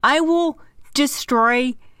I will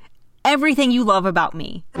destroy everything you love about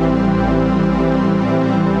me.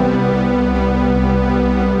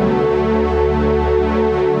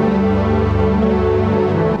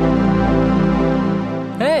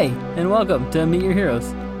 Hey, and welcome to Meet Your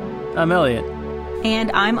Heroes. I'm Elliot.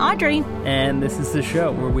 And I'm Audrey. And this is the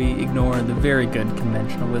show where we ignore the very good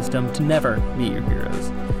conventional wisdom to never meet your heroes,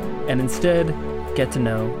 and instead get to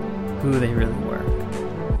know who they really were.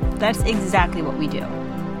 That's exactly what we do.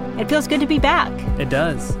 It feels good to be back. It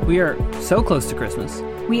does. We are so close to Christmas.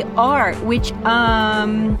 We are, which,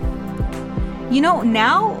 now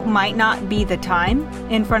might not be the time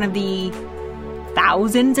in front of the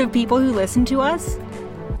thousands of people who listen to us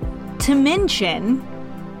to mention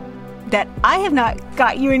that I have not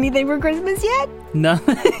got you anything for Christmas yet.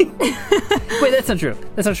 Nothing? Wait, that's not true.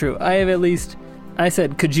 That's not true. I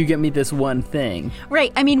said, could you get me this one thing?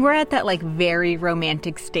 Right. I mean, we're at that, very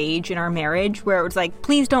romantic stage in our marriage where it's like,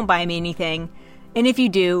 please don't buy me anything. And if you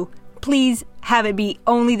do, please have it be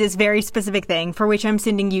only this very specific thing for which I'm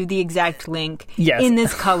sending you the exact link. Yes. In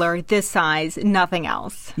this color, this size, nothing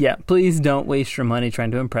else. Yeah, please don't waste your money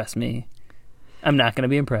trying to impress me. I'm not going to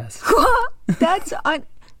be impressed. That's...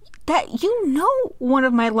 one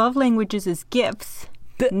of my love languages is gifts.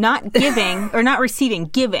 Not giving, or not receiving,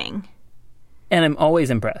 giving. And I'm always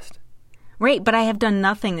impressed. Right, but I have done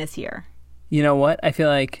nothing this year. You know what? I feel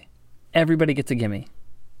like everybody gets a gimme.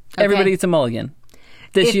 Okay. Everybody gets a mulligan.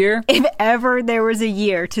 This year? If ever there was a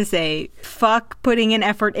year to say, fuck putting an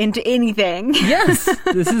effort into anything. Yes,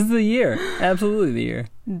 this is the year. Absolutely the year.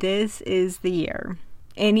 This is the year.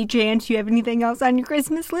 Any chance you have anything else on your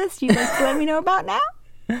Christmas list you'd like to let me know about now?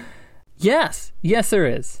 Yes. Yes, there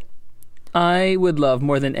is. I would love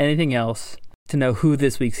more than anything else to know who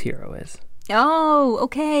this week's hero is. Oh,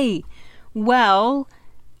 okay. Well,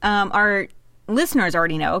 our listeners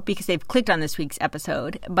already know because they've clicked on this week's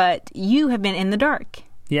episode, but you have been in the dark.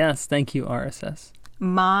 Yes, thank you, RSS.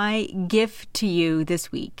 My gift to you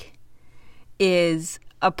this week is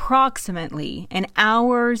approximately an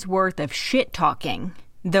hour's worth of shit-talking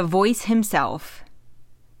the voice himself,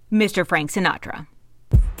 Mr. Frank Sinatra.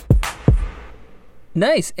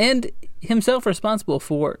 Nice, and himself responsible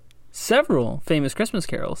for several famous Christmas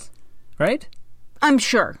carols, right? I'm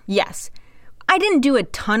sure, yes. I didn't do a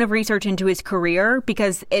ton of research into his career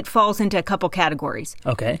because it falls into a couple categories.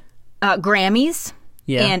 Okay. Grammys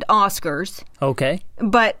and Oscars. Okay.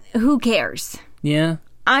 But who cares? Yeah.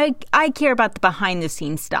 I care about the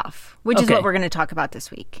behind-the-scenes stuff, which is what we're going to talk about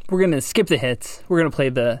this week. We're going to skip the hits. We're going to play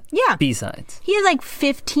the B-sides. He has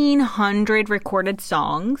 1,500 recorded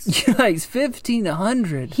songs. Yikes,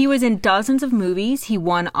 1,500. He was in dozens of movies. He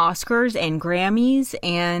won Oscars and Grammys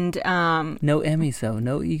and... No Emmys, though.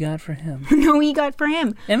 No EGOT for him. No EGOT for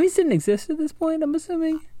him. Emmys didn't exist at this point, I'm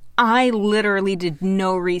assuming. I literally did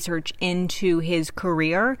no research into his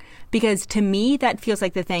career because to me that feels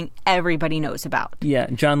like the thing everybody knows about. Yeah,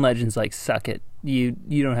 John Legend's like, suck it. You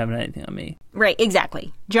don't have anything on me. Right,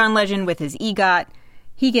 exactly. John Legend with his EGOT,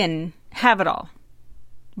 he can have it all.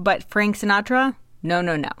 But Frank Sinatra?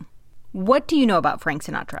 No. What do you know about Frank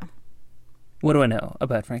Sinatra? What do I know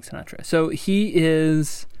about Frank Sinatra? So he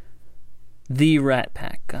is the Rat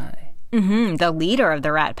Pack guy. Mm-hmm, the leader of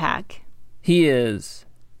the Rat Pack. He is...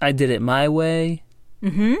 I Did It My Way.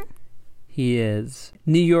 Mm-hmm. He is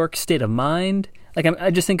New York State of Mind. I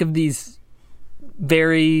just think of these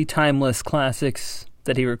very timeless classics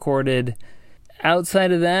that he recorded.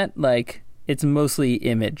 Outside of that, it's mostly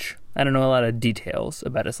image. I don't know a lot of details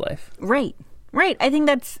about his life. Right. I think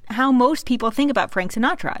that's how most people think about Frank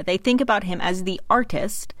Sinatra. They think about him as the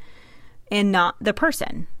artist and not the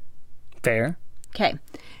person. Fair. Okay.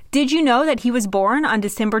 Did you know that he was born on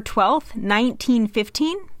December 12th,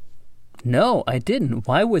 1915? No, I didn't.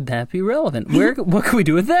 Why would that be relevant? What can we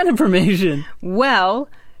do with that information? Well,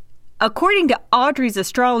 according to Audrey's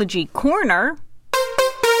Astrology Corner,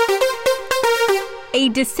 a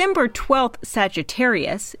December 12th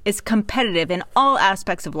Sagittarius is competitive in all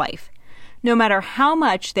aspects of life. No matter how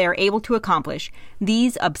much they are able to accomplish,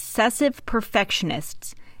 these obsessive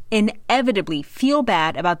perfectionists inevitably feel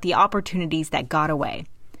bad about the opportunities that got away.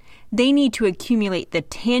 They need to accumulate the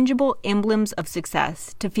tangible emblems of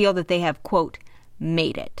success to feel that they have, quote,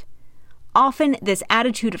 made it. Often, this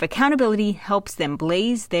attitude of accountability helps them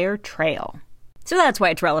blaze their trail. So that's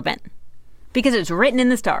why it's relevant. Because it's written in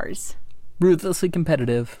the stars. Ruthlessly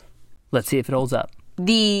competitive. Let's see if it holds up.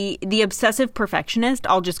 The obsessive perfectionist,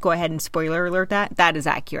 I'll just go ahead and spoiler alert that is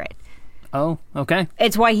accurate. Oh, okay.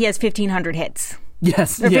 It's why he has 1,500 hits.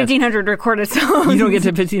 Yes. Or 1,500 recorded songs. You don't get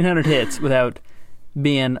to 1,500 hits without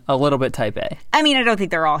being a little bit type A. I mean, I don't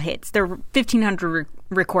think they're all hits. They're 1,500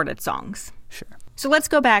 recorded songs. Sure. So let's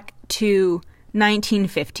go back to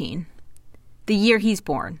 1915, the year he's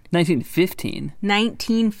born. 1915?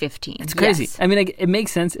 1915. It's crazy. Yes. I mean, it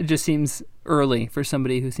makes sense. It just seems early for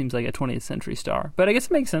somebody who seems like a 20th century star. But I guess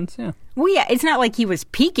it makes sense, yeah. Well, yeah, it's not like he was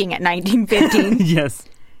peaking at 1915. Yes.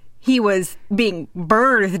 He was being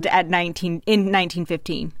birthed in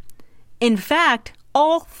 1915. In fact,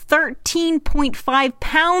 all 13.5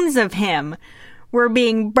 pounds of him were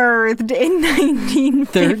being birthed in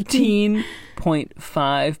 1915.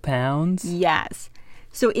 13.5 pounds? Yes.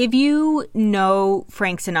 So if you know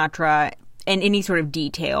Frank Sinatra in any sort of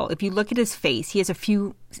detail, if you look at his face, he has a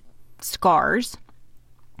few scars.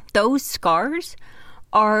 Those scars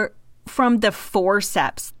are from the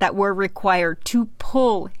forceps that were required to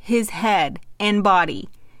pull his head and body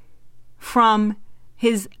from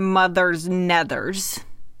his mother's nethers.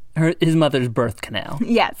 His mother's birth canal.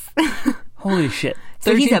 Yes. Holy shit.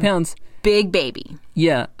 So 13 he's a pounds. Big baby.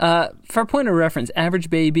 Yeah. For a point of reference,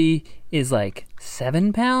 average baby is like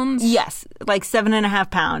 7 pounds? Yes. Like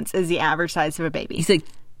 7.5 pounds is the average size of a baby. He's like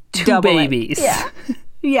two Double it. babies. Yeah.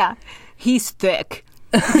 Yeah. He's thick.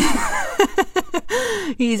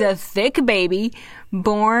 He's a thick baby,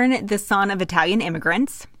 born the son of Italian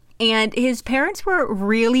immigrants, and his parents were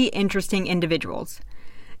really interesting individuals.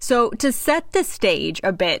 So to set the stage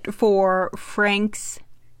a bit for Frank's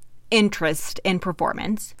interest in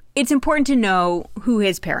performance, it's important to know who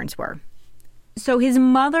his parents were. So his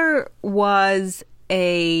mother was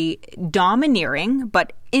a domineering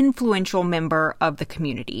but influential member of the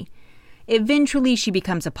community. Eventually, she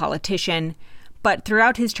becomes a politician, but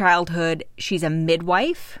throughout his childhood, she's a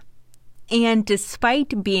midwife. And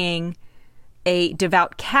despite being a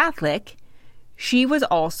devout Catholic, she was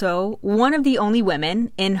also one of the only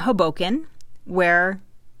women in Hoboken, where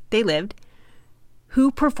they lived,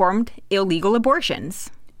 who performed illegal abortions.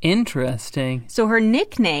 Interesting. So her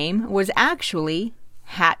nickname was actually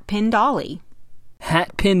Hatpin Dolly.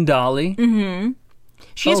 Hatpin Dolly? Mm-hmm.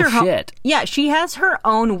 She has shit. Yeah, she has her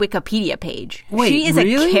own Wikipedia page. Wait, she is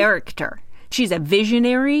really? a character. She's a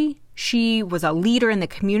visionary. She was a leader in the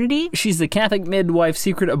community. She's the Catholic midwife,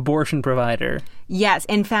 secret abortion provider. Yes.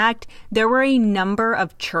 In fact, there were a number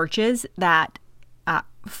of churches that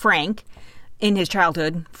Frank, in his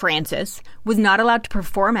childhood, Francis, was not allowed to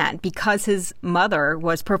perform at because his mother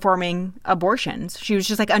was performing abortions. She was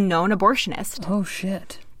just like a known abortionist. Oh,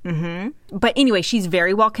 shit. Mm-hmm. But anyway, she's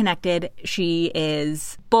very well connected. She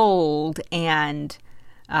is bold and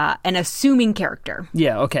an assuming character.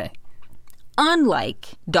 Yeah, okay. Unlike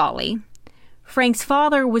Dolly, Frank's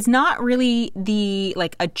father was not really the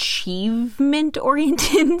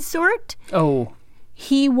achievement-oriented sort. Oh.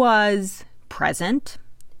 He was present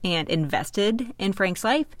and invested in Frank's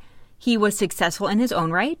life. He was successful in his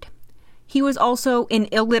own right. He was also an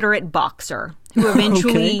illiterate boxer who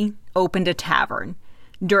eventually opened a tavern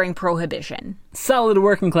during Prohibition. Solid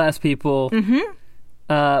working class people. Mm-hmm.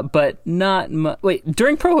 But not wait,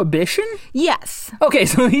 during Prohibition? Yes. Okay,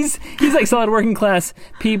 so he's like solid working class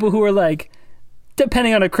people who are like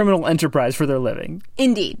depending on a criminal enterprise for their living.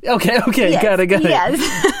 Indeed. Okay, Yes. got it.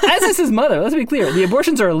 Yes. As is his mother, let's be clear. The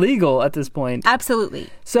abortions are illegal at this point. Absolutely.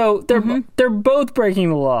 So they're both breaking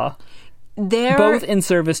the law. They're both in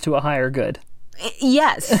service to a higher good.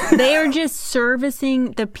 Yes. They are just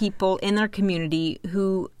servicing the people in their community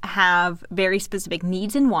who have very specific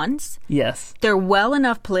needs and wants. Yes. They're well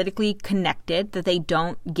enough politically connected that they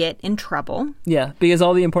don't get in trouble. Yeah, because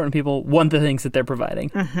all the important people want the things that they're providing.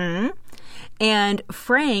 Mm-hmm. And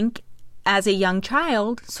Frank, as a young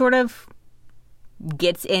child, sort of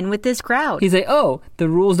gets in with this crowd. He's like, oh, the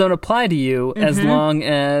rules don't apply to you as long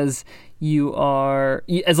as you know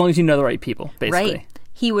the right people, basically. Right.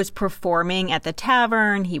 He was performing at the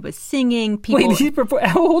tavern. He was singing. People, Wait,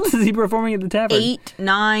 how old is he performing at the tavern? 8,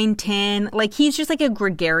 9, 10. Like, he's just like a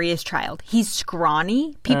gregarious child. He's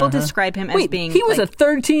scrawny. People describe him as being... he was a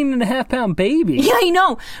 13.5-pound baby. Yeah, I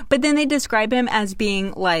know. But then they describe him as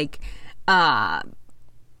being like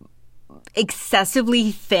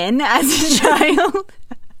excessively thin as a child.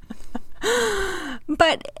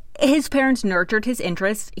 But his parents nurtured his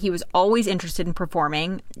interests. He was always interested in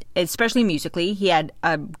performing, especially musically. He had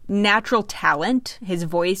a natural talent. His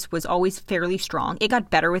voice was always fairly strong. It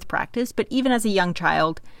got better with practice, but even as a young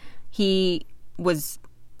child, he was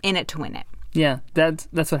in it to win it. Yeah, that's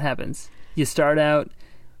what happens. You start out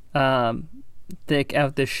thick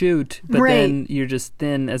out the chute, but then you're just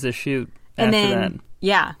thin as a chute after that.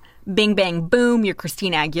 Yeah, bing, bang, boom, you're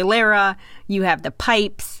Christina Aguilera. You have the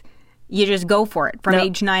pipes. You just go for it from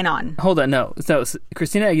age 9 on. Hold on, no. So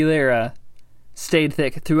Christina Aguilera stayed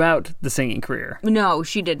thick throughout the singing career. No,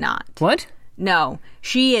 she did not. What? No,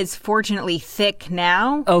 she is fortunately thick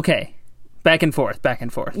now. Okay. Back and forth, back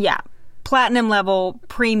and forth. Yeah. Platinum level,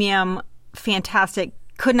 premium, fantastic.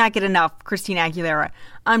 Could not get enough Christina Aguilera.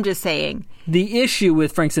 I'm just saying. The issue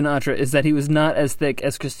with Frank Sinatra is that he was not as thick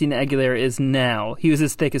as Christina Aguilera is now. He was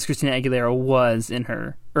as thick as Christina Aguilera was in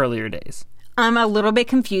her earlier days. I'm a little bit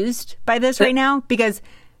confused by this right now because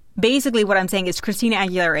basically what I'm saying is Christina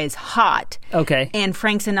Aguilera is hot. Okay. And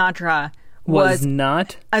Frank Sinatra Was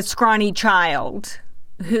not? a scrawny child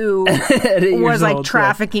who At 8 years was like old,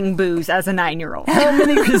 trafficking booze as a 9-year-old. How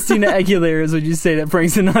many Christina Aguileras would you say that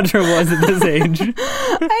Frank Sinatra was at this age?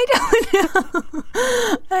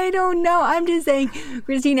 I don't know. I'm just saying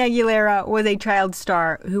Christina Aguilera was a child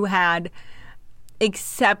star who had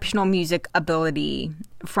exceptional musical ability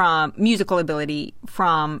from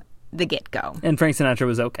the get-go. And Frank Sinatra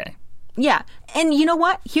was okay. Yeah. And you know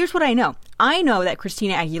what? Here's what I know. I know that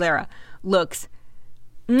Christina Aguilera looks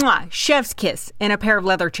chef's kiss in a pair of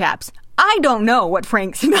leather chaps. I don't know what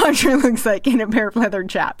Frank Sinatra looks like in a pair of leather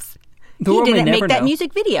chaps. The He world may didn't never make that know.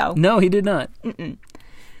 music video. No, he did not.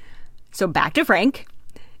 So back to Frank.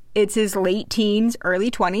 It's his late teens, early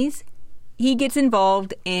 20s. He gets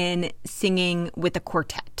involved in singing with a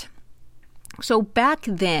quartet. So back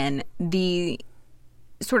then, the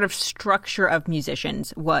sort of structure of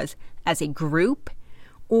musicians was as a group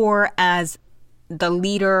or as the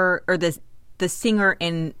leader or the singer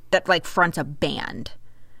in that like fronts a band,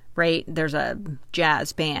 right? There's a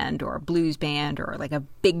jazz band or a blues band or like a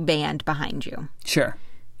big band behind you. Sure.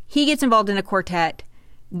 He gets involved in a quartet.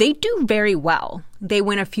 They do very well. They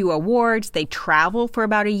win a few awards. They travel for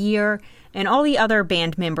about a year. And all the other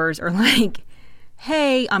band members are like,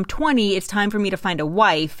 hey, I'm 20. It's time for me to find a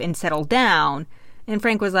wife and settle down. And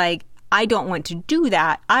Frank was like, I don't want to do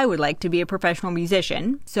that. I would like to be a professional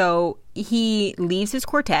musician. So he leaves his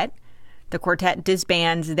quartet. The quartet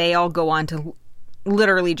disbands. They all go on to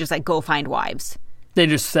literally just like go find wives. They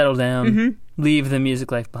just settle down, leave the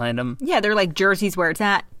music life behind them. Yeah, they're like, Jersey's where it's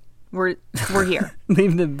at. We're here.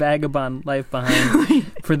 Leave the vagabond life behind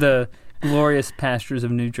for the glorious pastures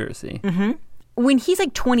of New Jersey. When he's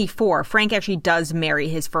like 24, Frank actually does marry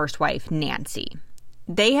his first wife, Nancy.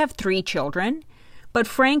 They have 3 children, but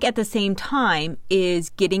Frank at the same time is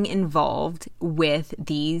getting involved with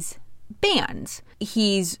these bands.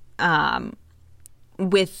 He's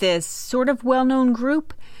with this sort of well-known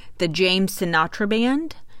group, the James Sinatra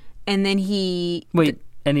Band, and then he... Wait,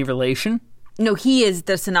 any relation? No, he is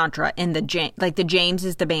the Sinatra, and the James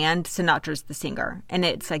is the band, Sinatra's the singer, and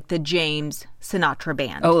it's like the James Sinatra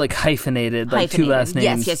Band. Oh, like hyphenated, like 2 last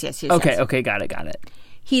names. Yes. Okay, got it.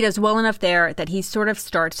 He does well enough there that he sort of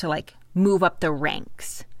starts to like move up the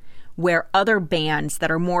ranks, where other bands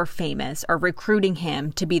that are more famous are recruiting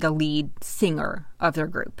him to be the lead singer of their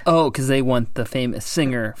group. Oh, because they want the famous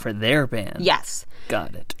singer for their band. Yes.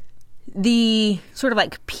 Got it. The sort of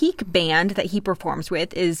like peak band that he performs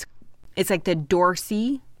with it's like the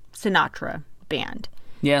Dorsey Sinatra Band.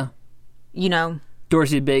 Yeah. You know?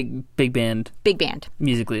 Dorsey, big band. Big band.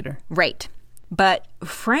 Music leader. Right. But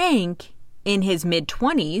Frank, in his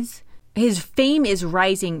mid-20s, his fame is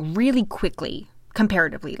rising really quickly,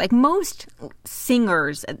 comparatively. Like most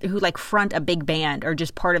singers who like front a big band are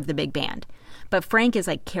just part of the big band. But Frank is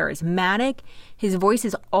like charismatic. His voice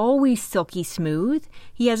is always silky smooth.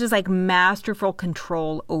 He has this like masterful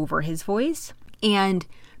control over his voice. And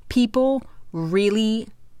people really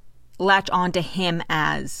latch on to him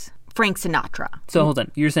as Frank Sinatra. So hold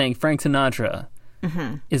on. You're saying Frank Sinatra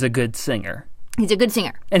is a good singer. He's a good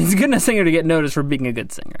singer. And he's a good enough singer to get noticed for being a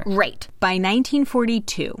good singer. Right. By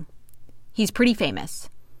 1942, he's pretty famous.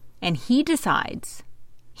 And he decides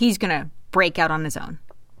he's going to break out on his own.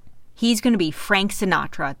 He's going to be Frank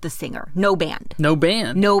Sinatra, the singer. No band. No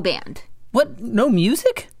band? No band. What? No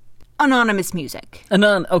music? Anonymous music.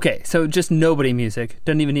 Okay, so just nobody music.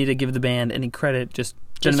 Doesn't even need to give the band any credit. Just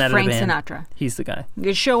doesn't matter Frank the band. Sinatra. He's the guy.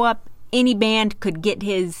 You show up, any band could get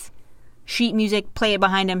his sheet music, play it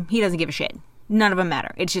behind him. He doesn't give a shit. None of them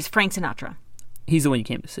matter. It's just Frank Sinatra. He's the one you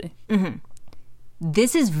came to see.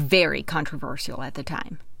 This is very controversial at the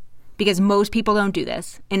time because most people don't do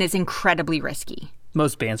this, and it's incredibly risky.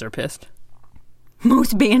 Most bands are pissed.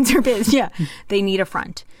 Most bands are pissed, yeah. They need a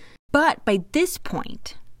front. But by this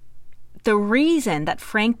point, the reason that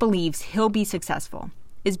Frank believes he'll be successful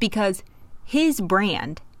is because his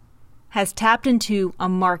brand has tapped into a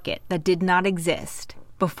market that did not exist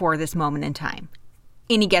before this moment in time.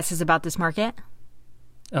 Any guesses about this market?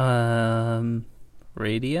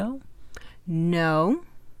 Radio? No.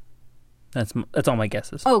 That's all my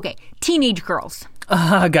guesses. Okay, teenage girls.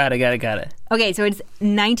 Got it. Okay, so it's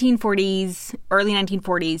 1940s, early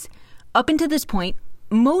 1940s. Up until this point,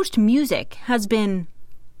 most music has been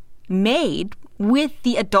made with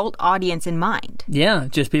the adult audience in mind. Yeah,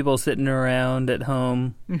 just people sitting around at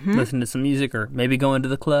home, listening to some music, or maybe going to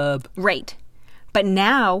the club. Right. But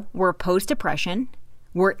now we're post-Depression.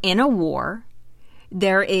 We're in a war.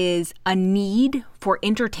 There is a need for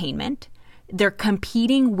entertainment. They're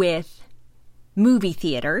competing with movie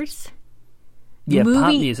theaters. Yeah,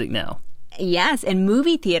 pop music now. Yes, and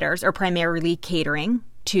movie theaters are primarily catering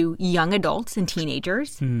to young adults and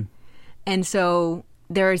teenagers. And so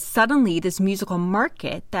there's suddenly this musical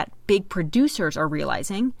market that big producers are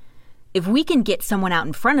realizing, if we can get someone out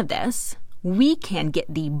in front of this, we can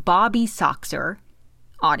get the Bobby Soxer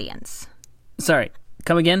audience. Sorry,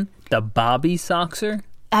 come again? The Bobby Soxer?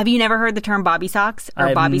 Have you never heard the term Bobby Sox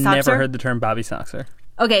or Bobby Soxer? I've never heard the term Bobby Soxer.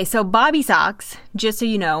 Okay, so Bobby socks, just so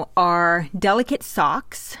you know, are delicate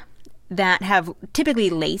socks that have typically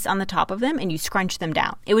lace on the top of them, and you scrunch them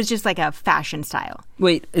down. It was just like a fashion style.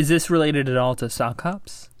 Wait, is this related at all to sock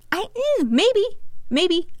hops? Maybe.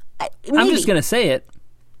 I'm just going to say it.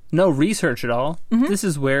 No research at all. This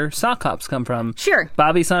is where sock hops come from. Sure.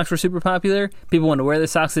 Bobby socks were super popular. People wanted to wear their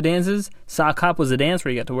socks to dances. Sock hop was a dance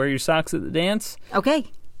where you got to wear your socks at the dance.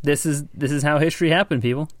 Okay. This is how history happened,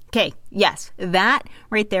 people. Okay, yes. That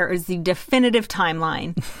right there is the definitive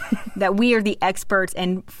timeline that we are the experts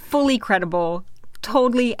and fully credible,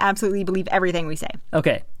 totally, absolutely believe everything we say.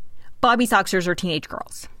 Okay. Bobby Soxers are teenage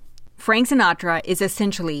girls. Frank Sinatra is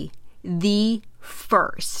essentially the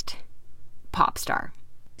first pop star.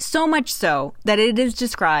 So much so that it is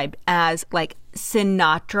described as like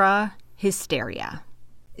Sinatra hysteria.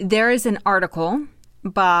 There is an article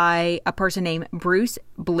by a person named Bruce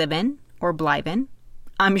Bliven or Bliven.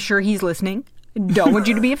 I'm sure he's listening. Don't want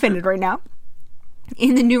you to be offended right now.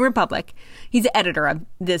 In the New Republic, he's the editor of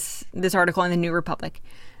this article in the New Republic.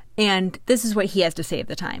 And this is what he has to say at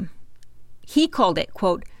the time. He called it,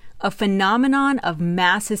 quote, a phenomenon of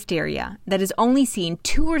mass hysteria that is only seen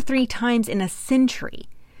 2 or 3 times in a century.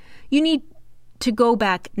 You need to go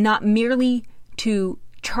back not merely to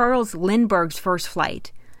Charles Lindbergh's first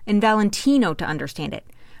flight and Valentino to understand it,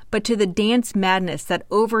 but to the dance madness that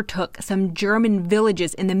overtook some German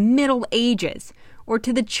villages in the Middle Ages, or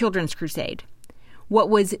to the Children's Crusade. What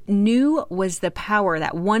was new was the power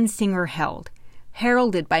that one singer held,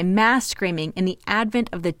 heralded by mass screaming and the advent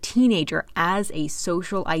of the teenager as a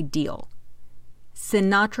social ideal.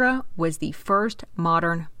 Sinatra was the first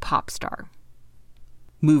modern pop star.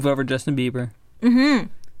 Move over Justin Bieber.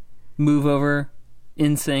 Move over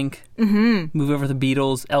NSYNC. Move over the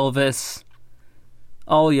Beatles, Elvis.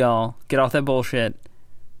 All y'all, get off that bullshit.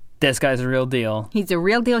 This guy's a real deal. He's a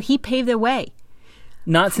real deal. He paved the way.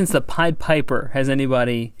 Not since the Pied Piper has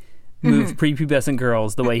anybody moved prepubescent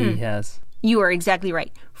girls the way he has. You are exactly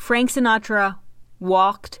right. Frank Sinatra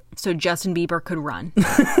walked so Justin Bieber could run.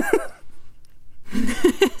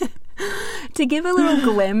 To give a little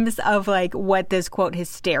glimpse of like what this quote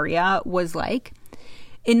hysteria was like,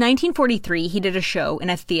 in 1943 he did a show in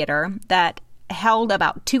a theater that held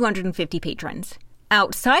about 250 patrons.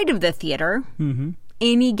 Outside of the theater,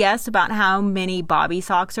 any guess about how many Bobby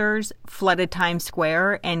Soxers flooded Times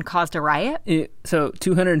Square and caused a riot? So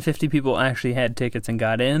 250 people actually had tickets and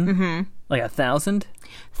got in? Like 1,000?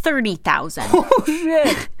 30,000. Oh,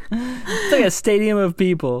 shit. It's like a stadium of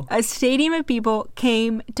people. A stadium of people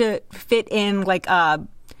came to fit in like a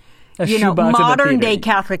shoebox modern day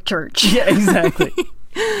Catholic church. Yeah, exactly.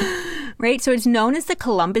 Right? So it's known as the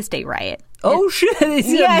Columbus Day riot. Oh, shit. It's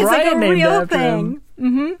it's like a named real after thing.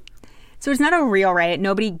 him. So it's not a real riot.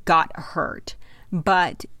 Nobody got hurt.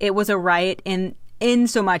 But it was a riot in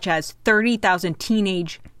so much as 30,000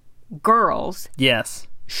 teenage girls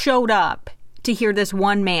showed up to hear this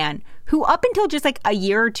one man who up until just like a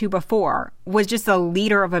year or two before was just the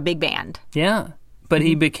leader of a big band. Yeah. But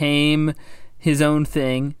he became his own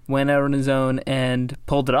thing, went out on his own, and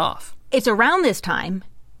pulled it off. It's around this time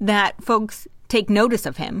that folks take notice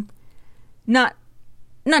of him. Not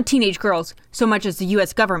teenage girls so much as the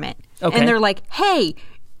U.S. government. Okay. And they're like, hey,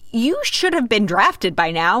 you should have been drafted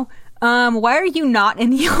by now. Why are you not in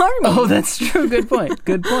the army? Oh, that's true. Good point.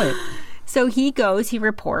 Good point. So he goes, he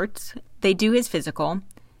reports, they do his physical.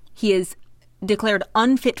 He is declared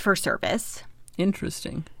unfit for service.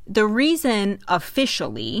 Interesting. The reason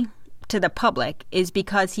officially to the public is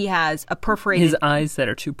because he has a perforated... His eyes that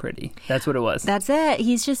are too pretty. That's what it was. That's it.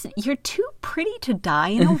 He's just, you're too pretty to die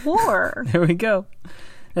in a war. There we go.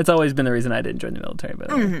 That's always been the reason I didn't join the military, by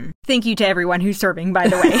the way. Thank you to everyone who's serving, by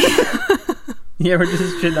the way. Yeah, we're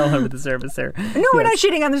just shitting all over the service there. No, we're not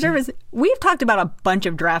shitting on the service. We've talked about a bunch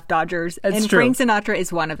of draft dodgers, and true. Frank Sinatra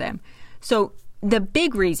is one of them. So the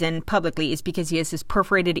big reason publicly is because he has this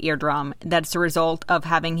perforated eardrum that's a result of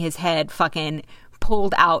having his head fucking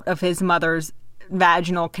pulled out of his mother's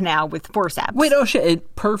vaginal canal with forceps. Wait, oh shit,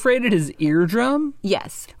 it perforated his eardrum?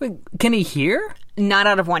 Yes. Wait, can he hear? Not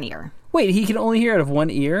out of one ear. Wait, he can only hear out of one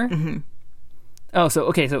ear? Mm-hmm. Oh,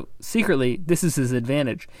 so secretly, this is his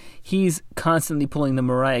advantage. He's constantly pulling the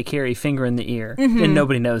Mariah Carey finger in the ear, and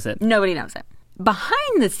nobody knows it. Nobody knows it.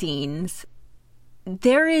 Behind the scenes,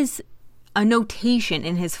 there is a notation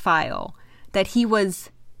in his file that he was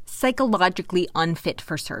psychologically unfit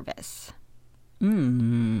for service.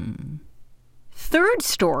 Third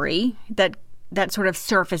story that sort of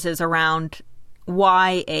surfaces around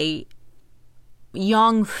why a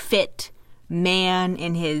young, fit man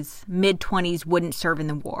in his mid-20s wouldn't serve in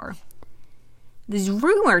the war. These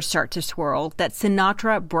rumors start to swirl that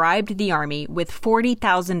Sinatra bribed the army with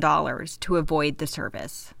 $40,000 to avoid the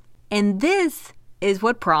service. And this is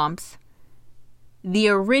what prompts the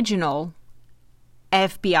original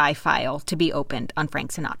FBI file to be opened on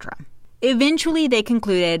Frank Sinatra. Eventually, they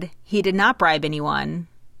concluded he did not bribe anyone.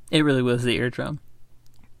 It really was the eardrum.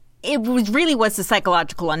 It really was the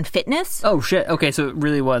psychological unfitness. Oh, shit. Okay, so it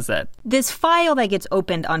really was that. This file that gets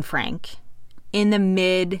opened on Frank in the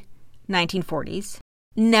mid-1940s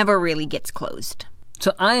never really gets closed.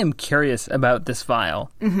 So I am curious about this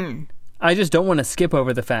file. Mm-hmm. I just don't want to skip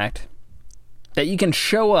over the fact that you can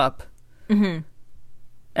show up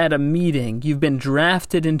at a meeting. You've been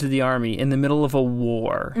drafted into the army in the middle of a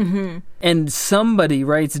war. Mm-hmm. And somebody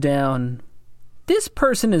writes down, this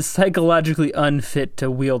person is psychologically unfit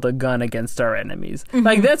to wield a gun against our enemies. Mm-hmm.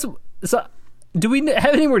 Like, that's... So, do we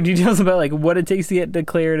have any more details about, like, what it takes to get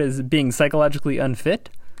declared as being psychologically unfit?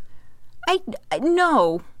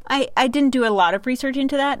 No. I didn't do a lot of research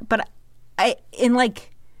into that, but in,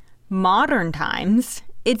 like, modern times,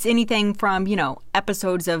 it's anything from,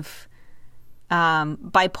 episodes of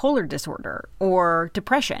bipolar disorder or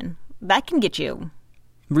depression. That can get you.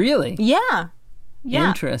 Really? Yeah.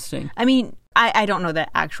 Interesting. I mean, I don't know the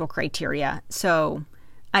actual criteria, so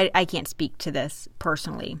I can't speak to this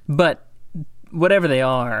personally. But whatever they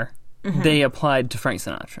are, they applied to Frank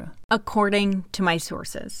Sinatra. According to my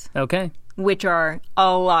sources. Okay. Which are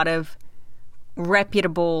a lot of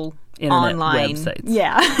reputable internet online websites.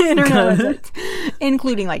 Yeah, internet websites.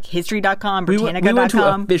 Including like History.com, Britannica.com. We went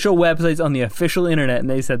to official websites on the official internet and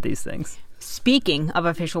they said these things. Speaking of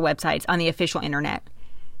official websites on the official internet,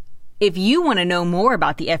 if you want to know more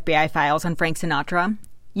about the FBI files on Frank Sinatra,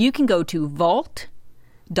 you can go to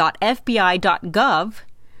vault.fbi.gov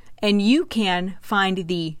and you can find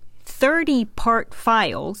the 30-part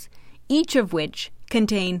files, each of which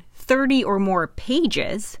contain 30 or more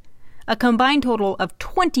pages, a combined total of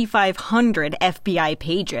 2,500 FBI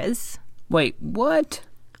pages. Wait, what?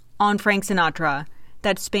 On Frank Sinatra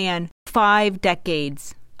that span 5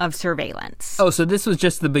 decades of surveillance. Oh, so this was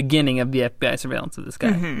just the beginning of the FBI surveillance of this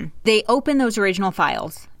guy. Mm-hmm. They opened those original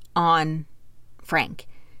files on Frank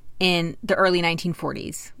in the early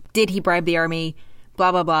 1940s. Did he bribe the army?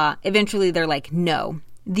 Blah, blah, blah. Eventually, they're like, no.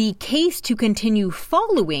 The case to continue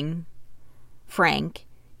following Frank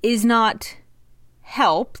is not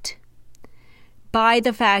helped by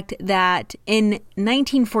the fact that in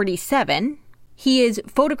 1947, he is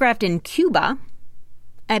photographed in Cuba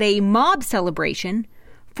at a mob celebration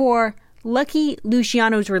for Lucky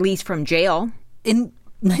Luciano's release from jail. In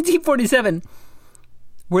 1947,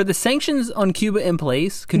 were the sanctions on Cuba in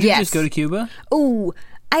place? Could you just go to Cuba? Oh,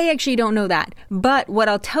 I actually don't know that. But what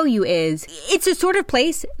I'll tell you is, it's a sort of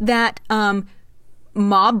place that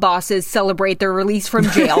mob bosses celebrate their release from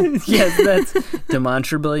jail. Yes, that's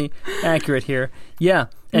demonstrably accurate here. Yeah,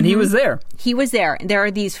 and he was there. He was there. There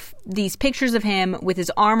are these pictures of him with his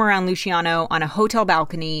arm around Luciano on a hotel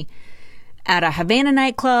balcony at a Havana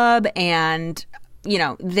nightclub, and,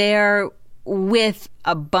 there with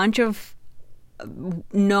a bunch of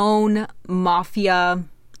known mafia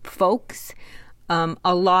folks,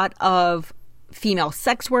 a lot of female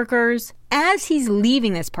sex workers. As he's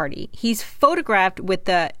leaving this party, he's photographed with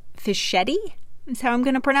the Fischetti, is how I'm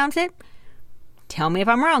going to pronounce it. Tell me if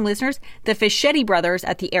I'm wrong, listeners. The Fischetti brothers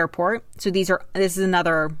at the airport. So this is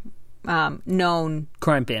another known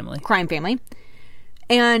crime family.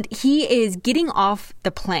 And he is getting off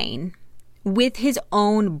the plane with his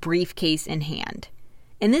own briefcase in hand.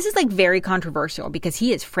 And this is like very controversial because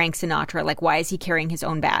he is Frank Sinatra. Like, why is he carrying his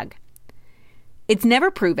own bag? It's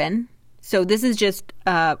never proven. So this is just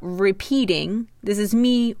repeating. This is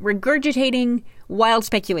me regurgitating wild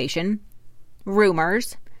speculation,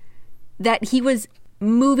 rumors, that he was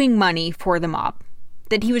moving money for the mob.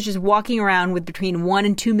 That he was just walking around with between $1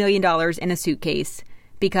 and $2 million in a suitcase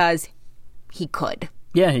because he could.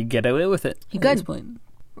 Yeah, he'd get away with it. He could.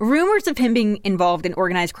 Rumors of him being involved in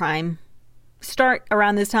organized crime start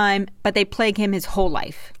around this time, but they plague him his whole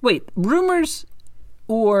life. Wait, rumors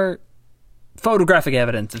or photographic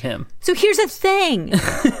evidence of him. So here's the thing.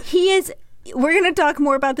 We're going to talk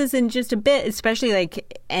more about this in just a bit, especially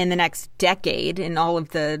like in the next decade and all of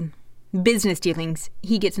the business dealings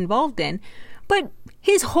he gets involved in. But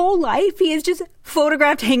his whole life, he is just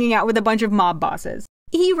photographed hanging out with a bunch of mob bosses.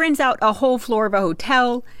 He rents out a whole floor of a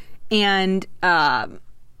hotel and at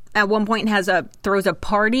one point throws a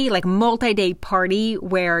party, like multi-day party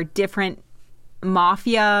where different mob,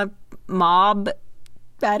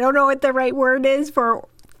 I don't know what the right word is for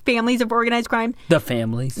families of organized crime. The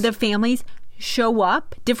families show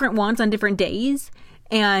up, different ones on different days,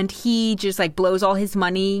 and he just like blows all his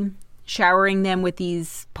money showering them with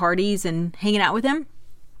these parties and hanging out with them.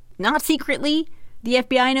 Not secretly. The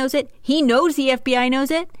FBI knows it. He knows the FBI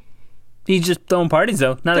knows it. He's just throwing parties,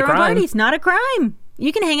 though. Not a crime. Throwing parties, not a crime.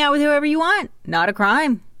 You can hang out with whoever you want. Not a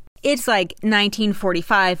crime. It's like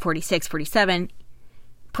 1945, 46, 47.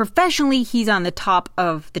 Professionally, he's on the top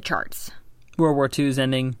of the charts. World War II is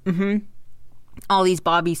ending. Mm-hmm. All these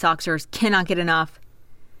Bobby Soxers cannot get enough.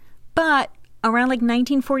 But around like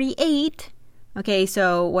 1948, okay,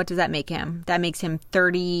 so what does that make him? That makes him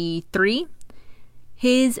 33.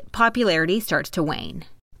 His popularity starts to wane.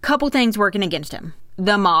 Couple things working against him.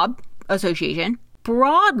 The mob association.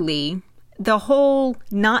 Broadly, the whole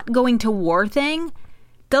not going to war thing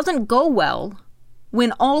doesn't go well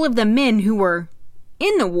when all of the men who were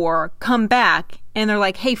in the war come back and they're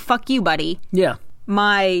like, hey, fuck you, buddy. Yeah.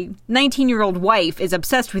 My 19-year-old wife is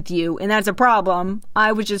obsessed with you, and that's a problem.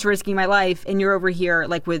 I was just risking my life, and you're over here,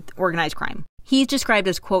 like, with organized crime. He's described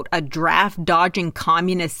as, quote, a draft-dodging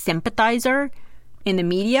communist sympathizer in the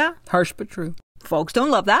media. Harsh but true. Folks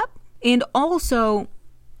don't love that. And also,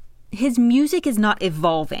 his music is not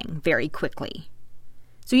evolving very quickly.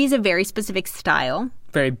 So he has a very specific style.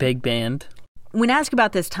 Very big band. When asked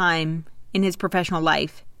about this time in his professional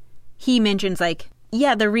life, he mentions, like,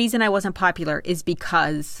 yeah, the reason I wasn't popular is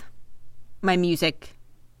because my music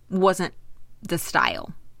wasn't the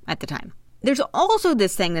style at the time. There's also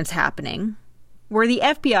this thing that's happening where the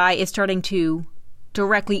FBI is starting to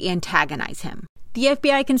directly antagonize him. The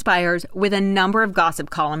FBI conspires with a number of gossip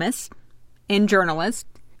columnists and journalists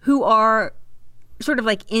who are sort of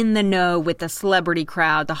like in the know with the celebrity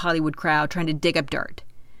crowd, the Hollywood crowd, trying to dig up dirt.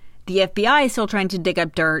 The FBI is still trying to dig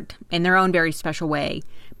up dirt in their own very special way,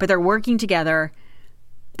 but they're working together.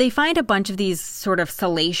 They find a bunch of these sort of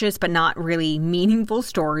salacious but not really meaningful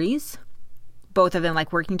stories, both of them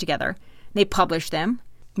like working together. They publish them.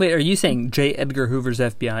 Wait, are you saying J. Edgar Hoover's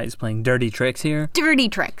FBI is playing dirty tricks here? Dirty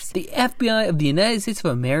tricks. The FBI of the United States of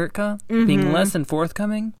America being less than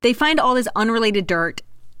forthcoming? They find all this unrelated dirt.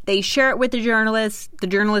 They share it with the journalists. The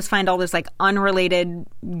journalists find all this like unrelated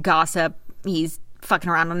gossip. He's fucking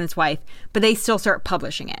around on his wife. But they still start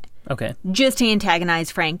publishing it. Okay. Just to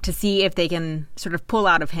antagonize Frank, to see if they can sort of pull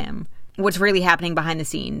out of him what's really happening behind the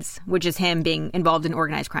scenes, which is him being involved in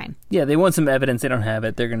organized crime. Yeah, they want some evidence. They don't have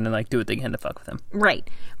it. They're going to like do what they can to fuck with him. Right.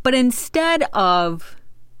 But instead of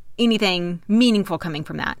anything meaningful coming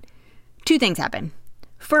from that, two things happen.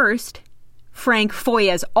 First, Frank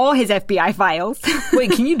FOIAs all his FBI files.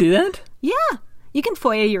 Wait, can you do that? Yeah. You can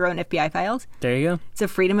FOIA your own FBI files. There you go. It's a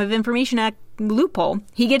Freedom of Information Act loophole.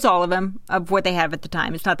 He gets all of them, of what they have at the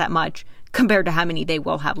time. It's not that much compared to how many they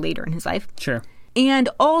will have later in his life. Sure. And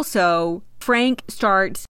also, Frank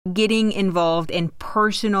starts getting involved in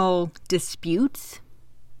personal disputes,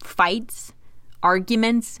 fights,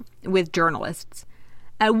 arguments with journalists.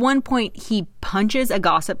 At one point, he punches a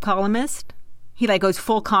gossip columnist. He like goes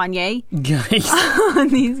full Kanye on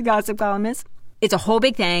these gossip columnists. It's a whole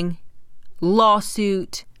big thing.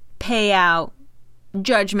 Lawsuit, payout,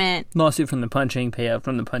 judgment. Lawsuit from the punching, payout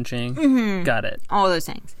from the punching. Mm-hmm. Got it. All those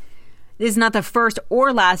things. This is not the first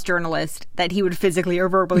or last journalist that he would physically or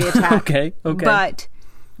verbally attack. Okay. But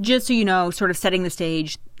just so you know, sort of setting the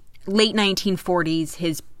stage, late 1940s,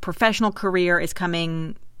 his professional career is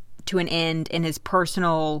coming to an end and his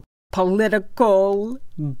personal political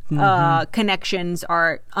connections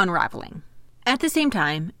are unraveling. At the same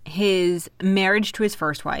time, his marriage to his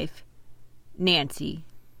first wife, Nancy,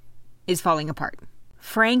 is falling apart.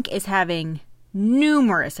 Frank is having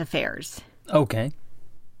numerous affairs. Okay.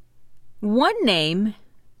 One name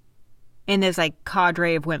in this like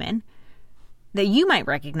cadre of women that you might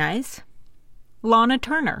recognize, Lana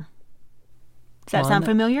Turner. Does that sound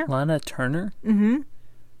familiar? Lana Turner? Mm-hmm.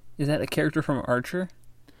 Is that a character from Archer?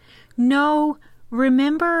 No.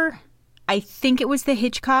 Remember, I think it was the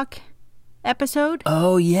Hitchcock episode?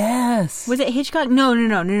 Oh, yes. Was it Hitchcock?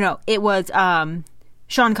 No. It was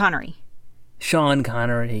Sean Connery. Sean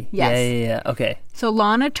Connery. Yes. Yeah. Okay. So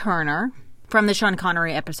Lana Turner, from the Sean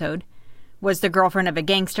Connery episode, was the girlfriend of a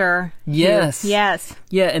gangster. Yes. Yes.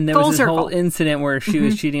 Yeah, and there Full was this circle. whole incident where she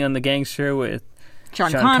was cheating on the gangster with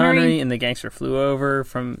Sean Connery. and the gangster flew over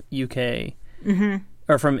from UK,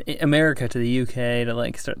 or from America to the UK to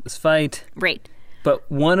like start this fight. Right. But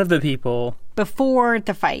one of the people, Before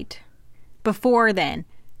the fight, before then,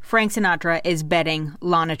 Frank Sinatra is betting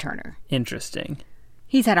Lana Turner. interesting.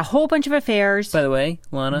 He's had a whole bunch of affairs. By the way,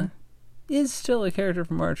 Lana is still a character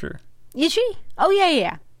from Archer. Is she? Oh,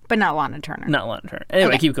 yeah. But not Lana Turner. Not Lana Turner. Anyway,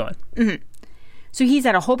 Okay. keep going. So he's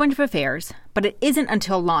had a whole bunch of affairs, but it isn't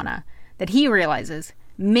until Lana that he realizes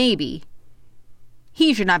maybe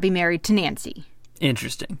he should not be married to Nancy.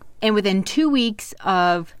 Interesting. And within 2 weeks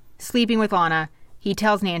of sleeping with Lana, he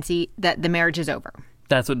tells Nancy that the marriage is over.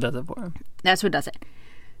 That's what does it for him. That's what does it.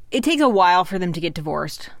 It takes a while for them to get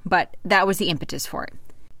divorced, but that was the impetus for it.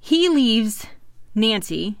 He leaves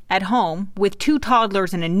Nancy at home with 2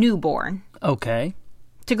 toddlers and a newborn Okay.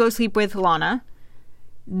 to go sleep with Lana.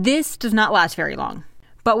 This does not last very long.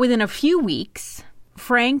 But within a few weeks,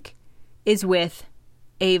 Frank is with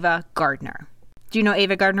Ava Gardner. Do you know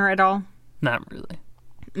Ava Gardner at all? Not really.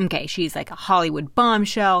 Okay, she's like a Hollywood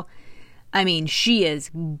bombshell. I mean, she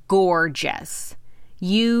is gorgeous.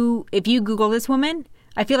 If you Google this woman,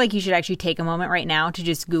 I feel like you should actually take a moment right now to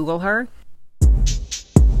just Google her.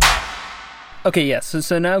 Okay, yes.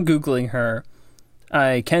 So now Googling her,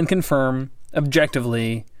 I can confirm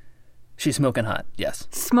objectively she's smoking hot. Yes.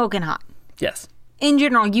 Smoking hot. Yes. In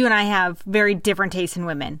general, you and I have very different tastes in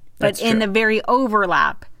women. But That's in true. the very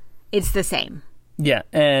overlap, it's the same. Yeah,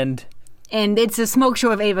 and And it's a smoke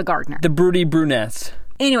show of Ava Gardner. the broody brunettes.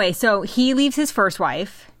 Anyway, so he leaves his first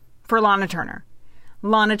wife for Lana Turner.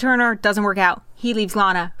 Lana Turner doesn't work out. He leaves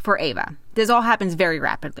Lana for Ava. This all happens very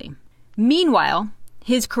rapidly. Meanwhile,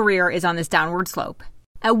 his career is on this downward slope.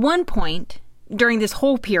 At one point, during this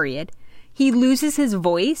whole period, he loses his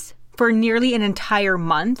voice for nearly an entire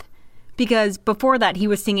month because before that he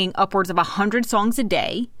was singing upwards of 100 songs a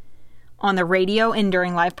day on the radio and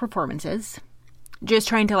during live performances, just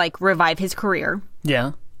trying to like revive his career.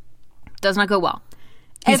 Yeah. Does not go well.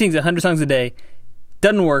 He sings 100 songs a day.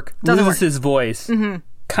 Doesn't work. Doesn't loses work. his voice.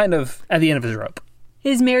 Kind of at the end of his rope.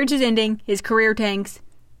 His marriage is ending. His career tanks.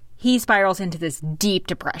 He spirals into this deep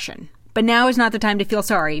depression. But now is not the time to feel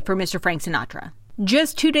sorry for Mr. Frank Sinatra.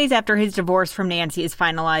 Just 2 days after his divorce from Nancy is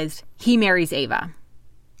finalized, he marries Ava.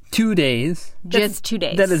 2 days. Just 2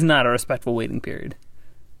 days. That is not a respectful waiting period.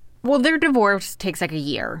 Well, their divorce takes like a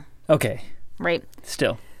year, Okay. right?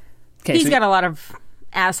 Still. Okay. He's so- got a lot of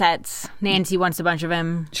assets. Nancy wants a bunch of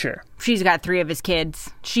him. Sure. She's got 3 of his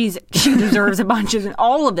kids. She deserves a bunch of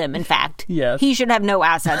all of them, in fact. Yes. He should have no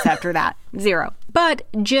assets after that. 0. But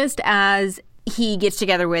just as he gets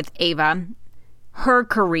together with Ava, her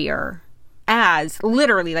career as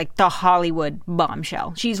literally like the Hollywood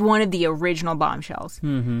bombshell. She's one of the original bombshells.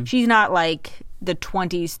 Mm-hmm. She's not like the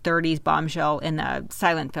 20s, 30s bombshell in the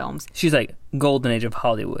silent films. She's like golden age of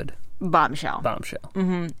Hollywood Bombshell. bombshell.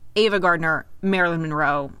 Ava Gardner, Marilyn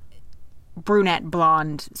Monroe, brunette,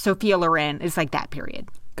 blonde, Sophia Loren is like that period.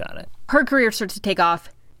 Got it. Her career starts to take off.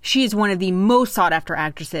 She is one of the most sought after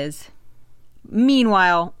actresses.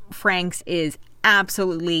 Meanwhile, Frank's is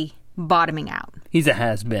absolutely bottoming out. He's a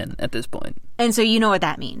has-been at this point. And so you know what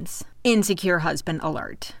that means. Insecure husband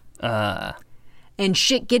alert. And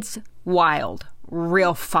shit gets wild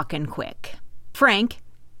real fucking quick. Frank,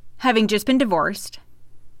 having just been divorced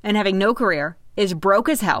and having no career, is broke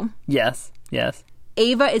as hell. Yes. Yes.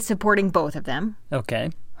 Ava is supporting both of them. Okay.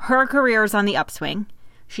 Her career is on the upswing.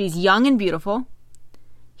 She's young and beautiful.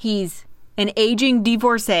 He's an aging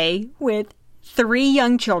divorcee with 3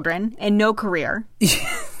 young children and no career.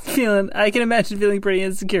 I can imagine feeling pretty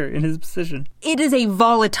insecure in his position. It is a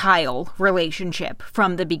volatile relationship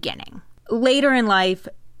from the beginning. Later in life,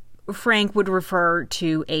 Frank would refer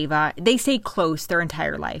to Ava. They stay close their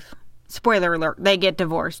entire life. Spoiler alert, they get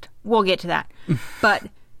divorced. We'll get to that. But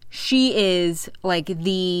she is like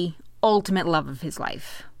the ultimate love of his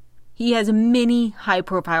life. He has many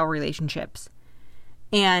high-profile relationships.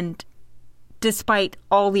 And despite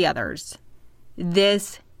all the others,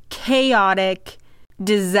 this chaotic,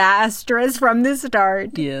 disastrous from the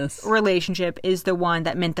start Yes. relationship is the one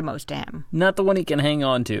that meant the most to him. Not the one he can hang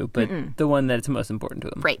on to, but the one that's most important to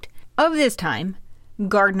him. Right. Of this time,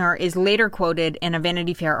 Gardner is later quoted in a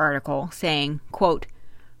Vanity Fair article saying, quote,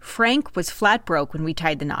 "Frank was flat broke when we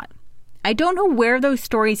tied the knot. I don't know where those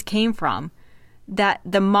stories came from that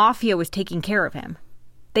the mafia was taking care of him.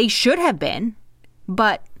 They should have been,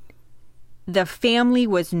 but the family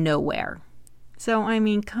was nowhere. So, I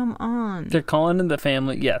mean, come on. They're calling in the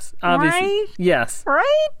family. Yes. Obviously. Right? Yes.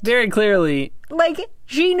 Right? Very clearly. Like,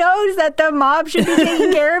 she knows that the mob should be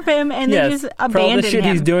taking care of him, and they just for all abandon the shit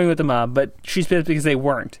him. he's doing with the mob, but she's pissed because they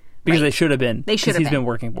weren't. Because Right. they should have been. They should have He's been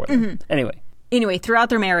working for them. Anyway, throughout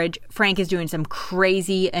their marriage, Frank is doing some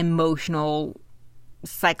crazy emotional,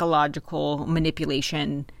 psychological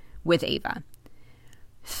manipulation with Ava.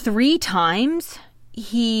 3 times,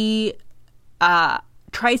 he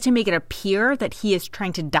tries to make it appear that he is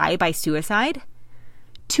trying to die by suicide.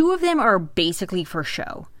 2 of them are basically for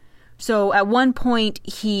show. So at one point,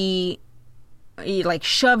 he like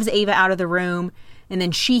shoves Ava out of the room, and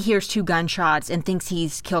then she hears 2 gunshots and thinks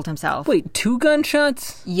he's killed himself. Wait, 2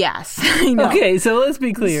 gunshots? Yes, I know. Okay, so let's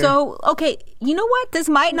be clear. So, okay, you know what? This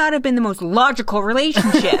might not have been the most logical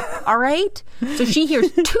relationship, all right? So she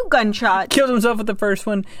hears 2 gunshots. Killed himself with the first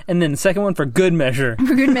one, and then the second one for good measure.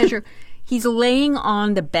 For good measure. He's laying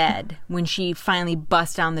on the bed when she finally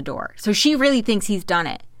busts down the door. So she really thinks he's done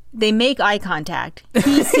it. They make eye contact.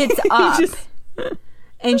 He sits up.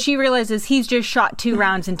 And she realizes he's just shot 2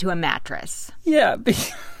 rounds into a mattress. Yeah.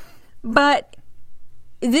 But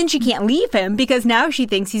then she can't leave him because now she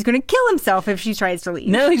thinks he's going to kill himself if she tries to leave.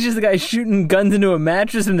 Now he's just the guy shooting guns into a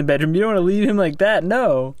mattress in the bedroom. You don't want to leave him like that.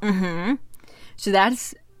 No. So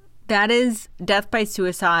that is death by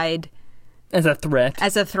suicide. As a threat.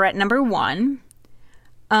 As a threat number 1.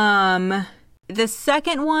 The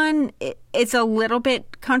second one, it's a little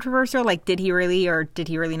bit controversial. Like, did he really or did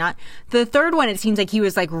he really not? The third one, it seems like he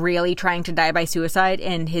was like really trying to die by suicide,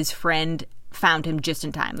 and his friend found him just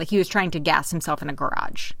in time. Like, he was trying to gas himself in a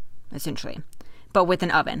garage, essentially, but with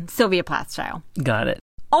an oven, Sylvia Plath style. Got it.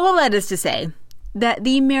 All that is to say that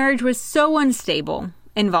the marriage was so unstable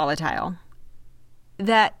and volatile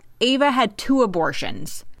that Ava had 2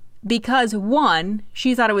 abortions because, 1,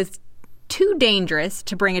 she thought it was too dangerous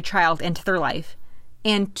to bring a child into their life,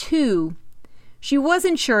 and 2, she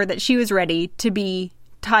wasn't sure that she was ready to be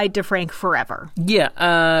tied to Frank forever. Yeah,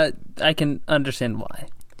 I can understand why.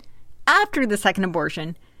 After the second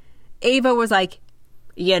abortion, Ava was like,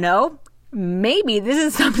 you know, maybe this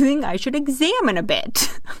is something I should examine a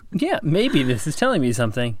bit. Yeah, maybe this is telling me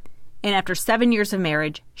something. And after 7 years of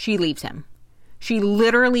marriage, she leaves him. She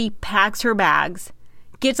literally packs her bags,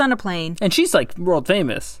 gets on a plane. And she's like world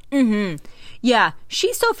famous. Yeah,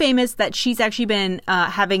 she's so famous that she's actually been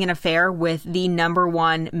having an affair with the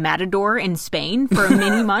 #1 matador in Spain for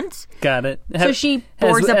many months. Got it. So she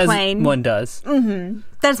boards a plane. As one does.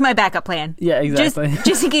 That's my backup plan. Yeah, exactly.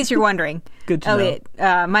 Just in case you're wondering. Good to Elliot,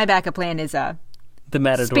 my backup plan is the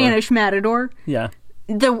matador. Spanish matador. Yeah.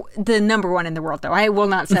 The #1 in the world, though. I will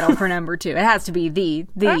not settle for #2. It has to be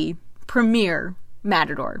the premier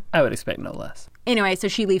matador. I would expect no less. Anyway, so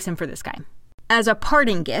she leaves him for this guy. As a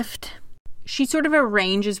parting gift, she sort of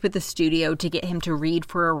arranges with the studio to get him to read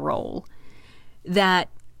for a role that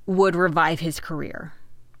would revive his career.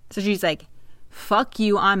 So she's like, fuck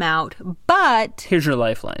you, I'm out, but here's your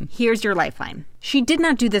lifeline. Here's your lifeline. She did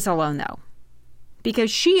not do this alone, though, because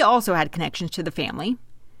she also had connections to the family.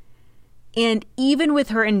 And even with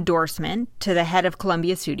her endorsement to the head of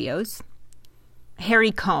Columbia Studios,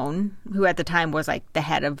 Harry Cohn, who at the time was like the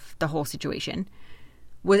head of the whole situation,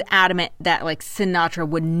 was adamant that like Sinatra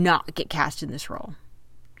would not get cast in this role.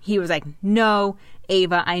 He was like, no,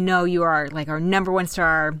 Ava, I know you are like our #1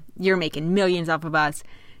 star. You're making millions off of us.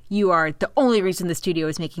 You are the only reason the studio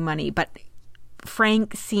is making money. But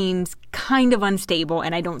Frank seems kind of unstable,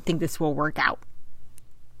 and I don't think this will work out.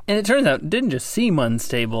 And it turns out it didn't just seem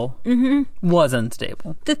unstable. Was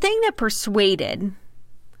unstable. The thing that persuaded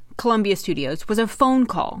Columbia Studios was a phone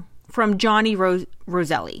call from Johnny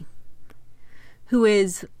Roselli, who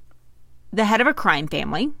is the head of a crime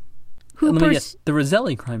family. The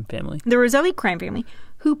Roselli crime family. The Roselli crime family,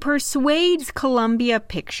 who persuades Columbia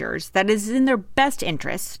Pictures that it is in their best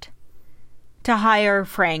interest to hire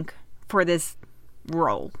Frank for this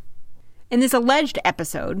role. And this alleged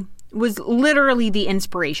episode was literally the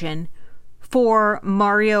inspiration for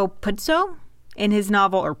Mario Puzo in his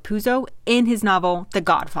novel, The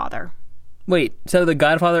Godfather. Wait, so The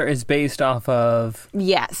Godfather is based off of...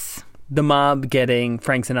 Yes. The mob getting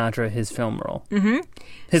Frank Sinatra his film role.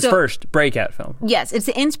 His first breakout film. Yes, it's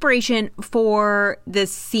the inspiration for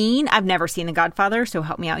this scene. I've never seen The Godfather, so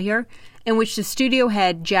help me out here. In which the studio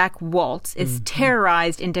head, Jack Waltz, is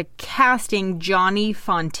terrorized into casting Johnny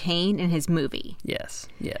Fontaine in his movie. Yes.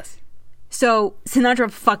 So Sinatra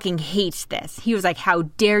fucking hates this. He was like, how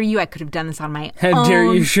dare you? I could have done this on my own. How dare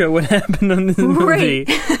you show what happened on this movie? Right.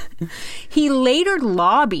 He later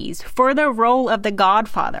lobbies for the role of the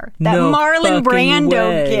Godfather that Marlon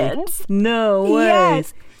Brando gets. No way.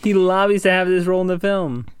 Yes. He lobbies to have this role in the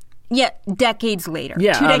film. Yeah, decades later.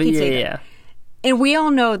 Yeah, 2 decades later. Yeah. And we all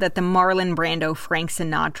know that the Marlon Brando, Frank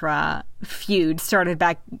Sinatra feud started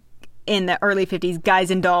back in the early 50s. Guys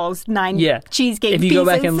and Dolls, 9 cheesecake If you pieces. go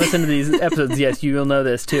back and listen to these episodes, yes, you will know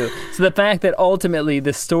this too. So the fact that ultimately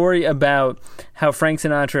the story about how Frank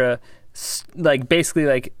Sinatra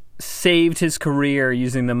basically saved his career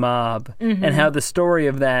using the mob, and how the story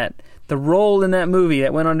of that, the role in that movie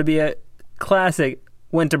that went on to be a classic,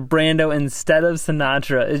 went to Brando instead of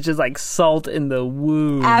Sinatra is just like salt in the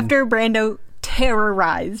wound. After Brando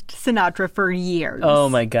terrorized Sinatra for years. Oh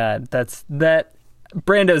my God,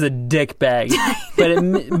 Brando's a dick bag, but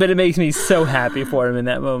it makes me so happy for him in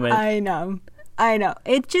that moment. I know.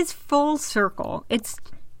 It's just full circle. It's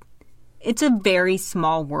a very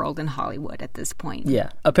small world in Hollywood at this point.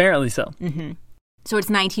 Yeah, apparently so. Mm-hmm. So it's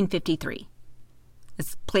 1953.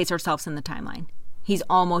 Let's place ourselves in the timeline. He's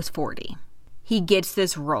almost 40. He gets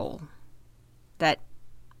this role that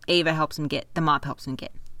Ava helps him get, the mob helps him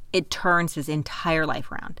get. It turns his entire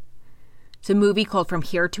life around. It's a movie called From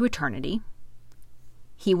Here to Eternity.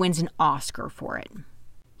 He wins an Oscar for it.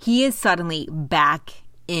 He is suddenly back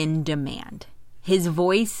in demand. His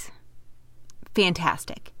voice,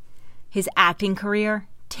 fantastic. His acting career,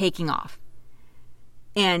 taking off.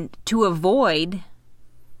 And to avoid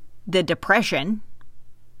the depression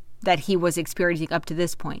that he was experiencing up to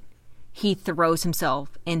this point, he throws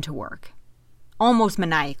himself into work, almost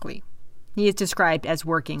maniacally. He is described as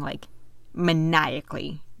working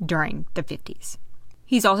maniacally during the 50s.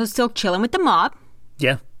 He's also still chilling with the mob.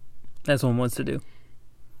 Yeah, that's what one wants to do.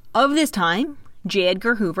 Of this time, J.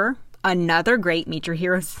 Edgar Hoover, another great Meet Your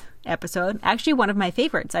Heroes episode, actually one of my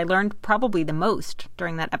favorites. I learned probably the most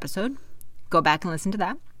during that episode. Go back and listen to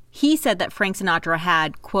that. He said that Frank Sinatra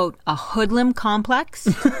had, quote, a hoodlum complex.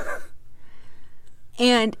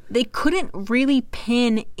 And they couldn't really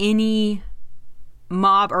pin any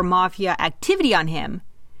mob or mafia activity on him.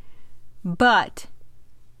 But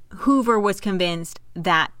Hoover was convinced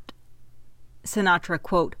that Sinatra,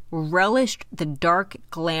 quote, relished the dark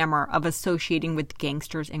glamour of associating with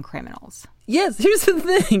gangsters and criminals. Yes, here's the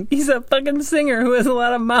thing. He's a fucking singer who has a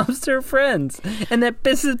lot of mobster friends. And that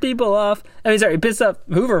pisses people off. It pisses off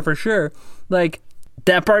Hoover for sure.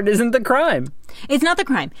 That part isn't the crime. It's not the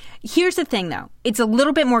crime. Here's the thing, though. It's a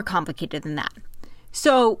little bit more complicated than that.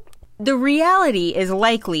 So the reality is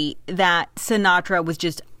likely that Sinatra was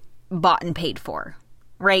just bought and paid for,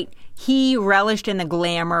 right? He relished in the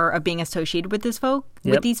glamour of being associated with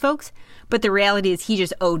with these folks. But the reality is he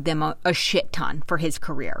just owed them a shit ton for his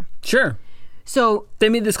career. Sure. So they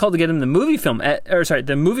made this call to get him the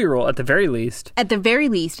the movie role at the very least. At the very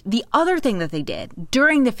least, the other thing that they did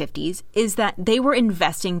during the 50s is that they were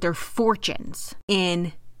investing their fortunes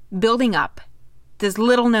in building up this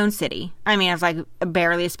little known city. It's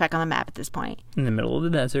barely a speck on the map at this point. In the middle of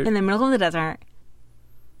the desert. In the middle of the desert,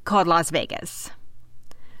 called Las Vegas.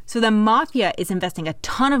 So the mafia is investing a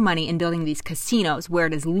ton of money in building these casinos where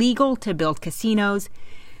it is legal to build casinos.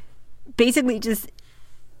 Basically just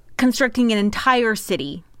constructing an entire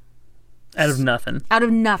city. Out of nothing. Out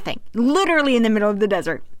of nothing. Literally in the middle of the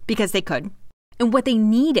desert, because they could. And what they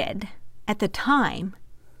needed at the time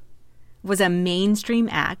was a mainstream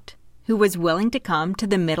act who was willing to come to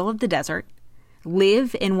the middle of the desert,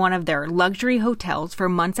 live in one of their luxury hotels for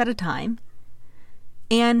months at a time,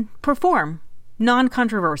 and perform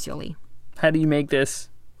non-controversially. How do you make this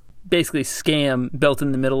basically scam built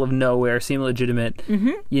in the middle of nowhere seem legitimate?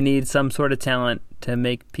 Mm-hmm. You need some sort of talent to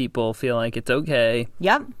make people feel like it's okay.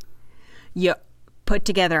 Yep. You put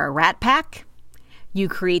together a rat pack. You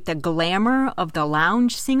create the glamour of the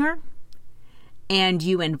lounge singer. And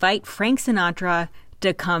you invite Frank Sinatra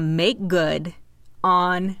to come make good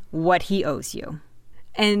on what he owes you.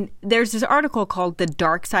 And there's this article called The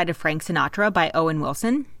Dark Side of Frank Sinatra by Owen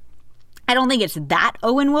Wilson. I don't think it's that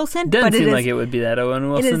Owen Wilson. Doesn't seem like it would be that Owen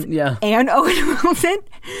Wilson. Yeah. And Owen Wilson,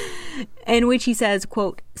 in which he says,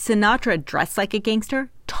 quote, Sinatra dressed like a gangster,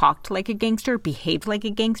 talked like a gangster, behaved like a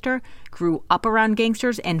gangster, grew up around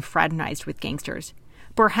gangsters, and fraternized with gangsters.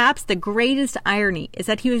 Perhaps the greatest irony is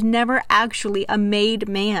that he was never actually a made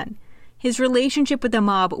man. His relationship with the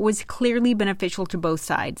mob was clearly beneficial to both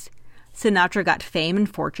sides. Sinatra got fame and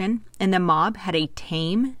fortune, and the mob had a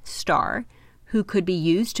tame star who could be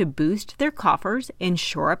used to boost their coffers and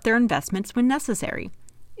shore up their investments when necessary.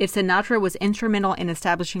 If Sinatra was instrumental in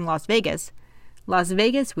establishing Las Vegas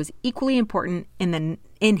was equally important in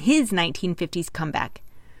his 1950s comeback.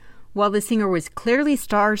 While the singer was clearly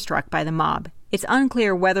starstruck by the mob, it's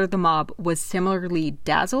unclear whether the mob was similarly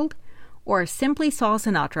dazzled or simply saw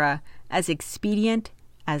Sinatra as expedient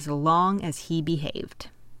as long as he behaved.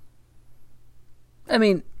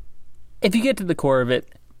 If you get to the core of it,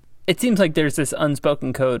 it seems like there's this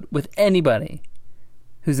unspoken code with anybody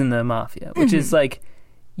who's in the mafia, which is like,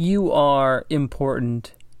 you are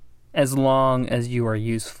important as long as you are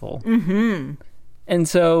useful. Mm-hmm. And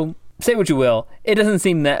so, say what you will, it doesn't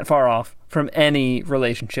seem that far off from any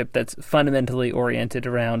relationship that's fundamentally oriented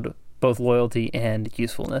around both loyalty and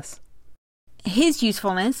usefulness. His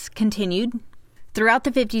usefulness continued. Throughout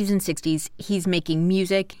the 50s and 60s, he's making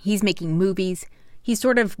music, he's making movies. He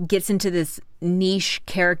sort of gets into this niche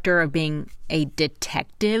character of being a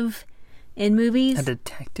detective in movies. A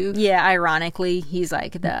detective? Yeah, ironically, he's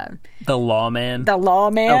like the lawman. The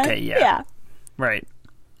lawman. Okay, yeah. Right.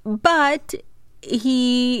 But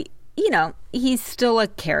he, he's still a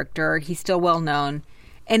character. He's still well known.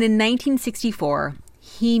 And in 1964,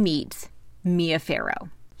 he meets Mia Farrow.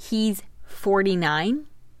 He's 49.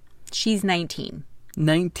 She's 19.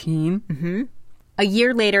 19? Mm-hmm. A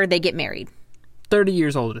year later, they get married. 30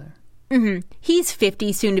 years older. Mm-hmm. He's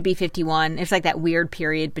 50, soon to be 51. It's like that weird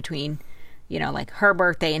period between, like her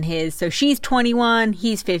birthday and his. So she's 21,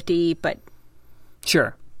 he's 50, but...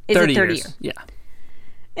 Sure. Is 30 it 30 years. Yeah.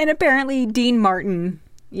 And apparently Dean Martin,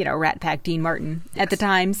 Rat Pack Dean Martin, at the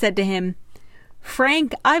time said to him,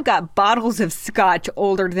 "Frank, I've got bottles of scotch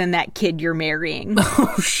older than that kid you're marrying."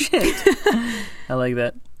 Oh, shit. I like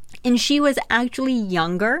that. And she was actually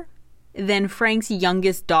younger than Frank's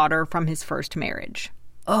youngest daughter from his first marriage.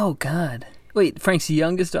 Oh, God. Wait, Frank's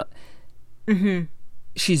youngest daughter? Mm-hmm.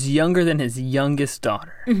 She's younger than his youngest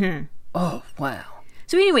daughter. Mm-hmm. Oh, wow.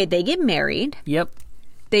 So anyway, they get married. Yep.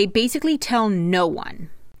 They basically tell no one,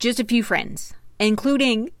 just a few friends,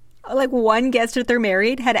 including, one guest that they're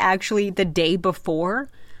married had actually, the day before,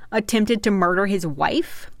 attempted to murder his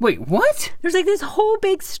wife. Wait, what? There's this whole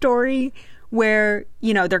big story where,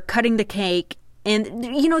 they're cutting the cake and,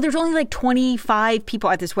 there's only 25 people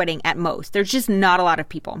at this wedding at most. There's just not a lot of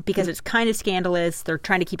people because it's kind of scandalous. They're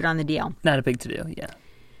trying to keep it on the deal. Not a big to-do, yeah.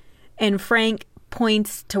 And Frank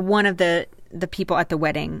points to one of the people at the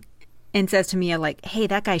wedding and says to Mia, "Hey,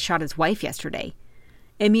 that guy shot his wife yesterday."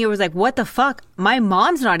 And Mia was like, "What the fuck? My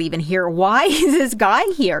mom's not even here. Why is this guy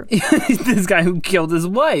here?" This guy who killed his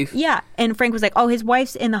wife. Yeah. And Frank was like, "Oh, his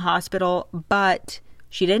wife's in the hospital, but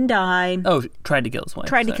she didn't die." Oh, tried to kill his wife.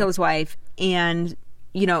 Tried to kill his wife. And,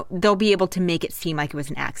 they'll be able to make it seem like it was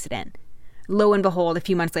an accident. Lo and behold, a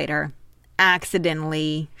few months later,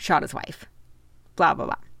 accidentally shot his wife. Blah, blah,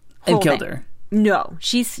 blah. And killed her. No,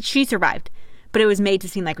 she survived. But it was made to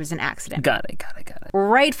seem like it was an accident. Got it.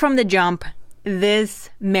 Right from the jump, this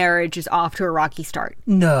marriage is off to a rocky start.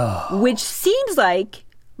 No. Which seems like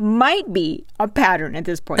might be a pattern at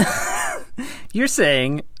this point. You're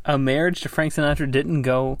saying a marriage to Frank Sinatra didn't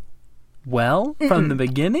go well from the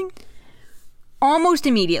beginning? Almost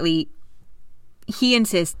immediately, he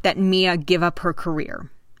insists that Mia give up her career.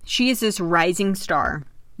 She is this rising star.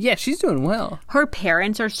 Yeah, she's doing well. Her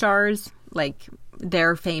parents are stars.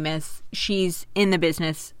 They're famous. She's in the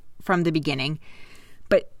business from the beginning.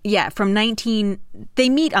 But yeah, they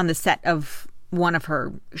meet on the set of one of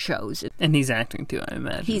her shows. And he's acting too, I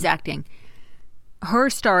imagine. He's acting. Her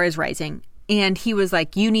star is rising. And he was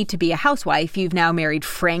like, "You need to be a housewife. You've now married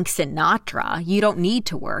Frank Sinatra. You don't need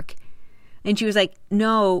to work." And she was like,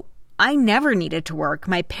 "No, I never needed to work.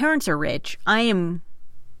 My parents are rich. I am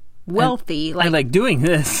wealthy. I like doing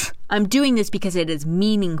this. I'm doing this because it is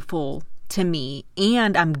meaningful to me,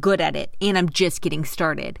 and I'm good at it, and I'm just getting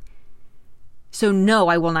started. So no,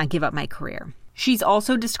 I will not give up my career." She's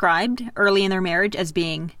also described early in their marriage as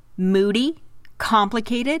being moody,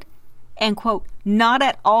 complicated, and, quote, "not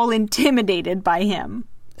at all intimidated by him."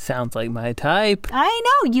 Sounds like my type. I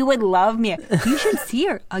know. You would love Mia. You should see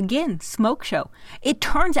her. Again, smoke show. It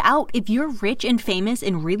turns out if you're rich and famous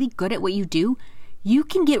and really good at what you do, you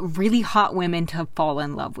can get really hot women to fall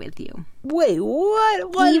in love with you. Wait,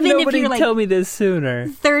 what? Why did nobody tell me this sooner?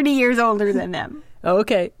 30 years older than them. Oh,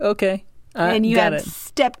 okay. And you have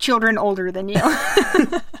stepchildren older than you.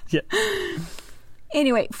 Yeah.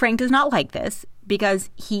 Anyway, Frank does not like this because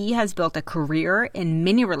he has built a career in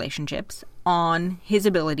many relationships on his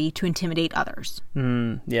ability to intimidate others.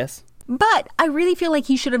 Yes. But I really feel like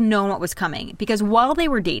he should have known what was coming because while they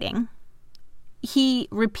were dating, he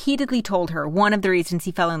repeatedly told her one of the reasons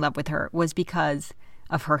he fell in love with her was because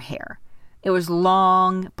of her hair. It was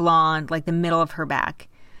long, blonde, like the middle of her back.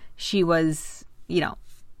 She was,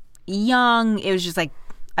 young. It was just like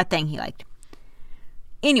a thing he liked.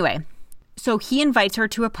 Anyway, so he invites her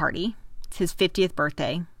to a party. It's his 50th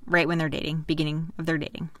birthday, right when they're dating, beginning of their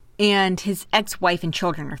dating. And his ex-wife and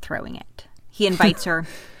children are throwing it. He invites her.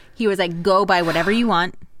 He was like, "Go buy whatever you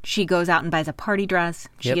want." She goes out and buys a party dress.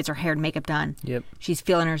 She gets her hair and makeup done. Yep. She's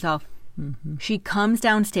feeling herself. Mm-hmm. She comes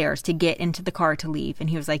downstairs to get into the car to leave. And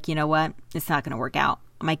he was like, you know what? It's not going to work out.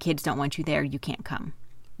 My kids don't want you there. You can't come.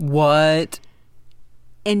 What?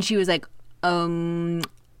 And she was like,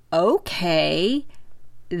 okay.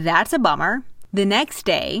 That's a bummer. The next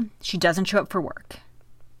day, she doesn't show up for work.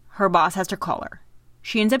 Her boss has to call her.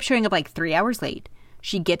 She ends up showing up like 3 hours late.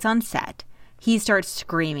 She gets on set. He starts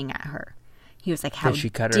screaming at her. He was like, how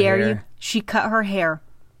dare you? She cut her hair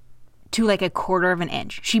to like 1/4 of an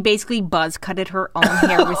inch. She basically buzz cutted her own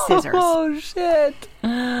hair with scissors. Oh, shit.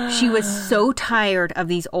 She was so tired of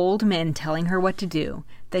these old men telling her what to do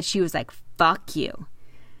that she was like, fuck you.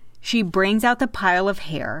 She brings out the pile of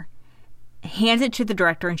hair, hands it to the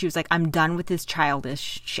director, and she was like, I'm done with this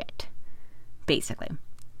childish shit. Basically.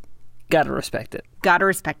 Gotta respect it. Gotta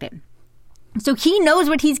respect it. So he knows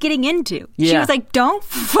what he's getting into. Yeah. She was like, don't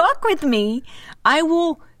fuck with me. I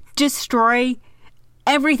will destroy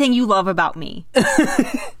everything you love about me.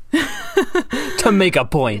 To make a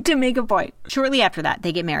point. To make a point. Shortly after that,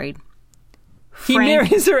 they get married. He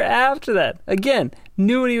marries her after that. Again,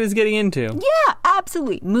 knew what he was getting into. Yeah,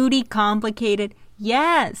 absolutely. Moody, complicated.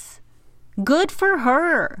 Yes. Good for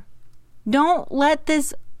her. Don't let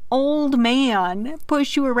this old man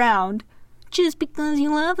push you around just because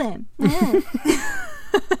you love him.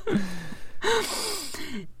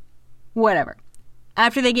 Whatever.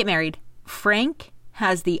 After they get married, Frank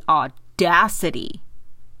has the audacity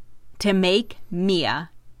to make Mia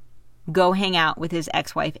go hang out with his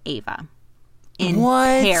ex-wife Ava in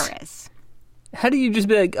Paris. How do you just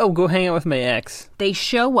be like, oh, go hang out with my ex? They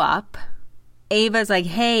show up. Ava's like,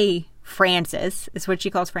 hey, Francis, is what she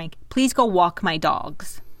calls Frank, please go walk my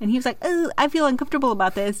dogs. And he was like, oh, I feel uncomfortable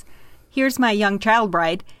about this. Here's my young child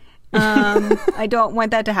bride. I don't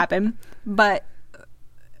want that to happen. But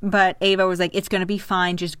Ava was like, it's going to be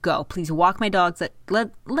fine. Just go. Please walk my dogs.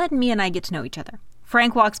 Let me and I get to know each other.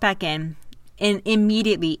 Frank walks back in, and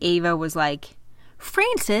immediately Ava was like,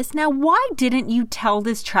 Francis, now why didn't you tell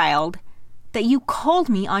this child that you called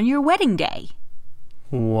me on your wedding day?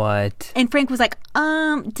 What? And Frank was like,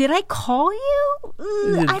 did I call you?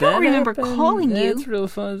 I don't remember calling you. That's real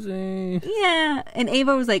fuzzy. Yeah. And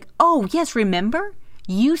Ava was like, oh, yes, remember?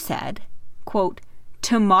 You said, quote,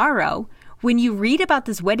 tomorrow, when you read about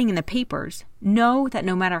this wedding in the papers, know that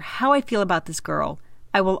no matter how I feel about this girl,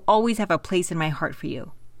 I will always have a place in my heart for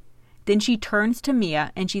you. Then she turns to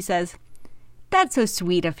Mia and she says, that's so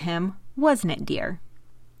sweet of him, wasn't it, dear?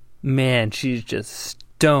 Man, she's just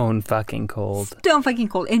stone fucking cold. Stone fucking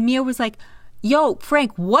cold. And Mia was like, yo,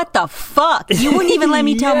 Frank, what the fuck? You wouldn't even let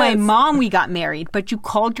me tell my mom we got married, but you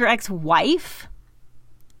called your ex-wife?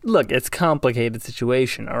 Look, it's a complicated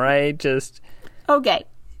situation, all right? Just... Okay.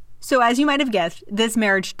 So as you might have guessed, this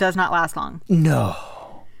marriage does not last long. No.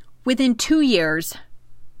 Within 2 years,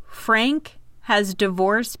 Frank has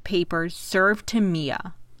divorce papers served to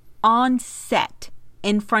Mia on set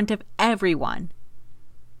in front of everyone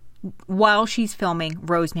while she's filming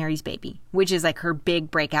Rosemary's Baby, which is like her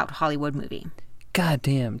big breakout Hollywood movie. God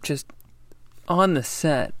damn, just on the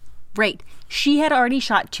set. Right. She had already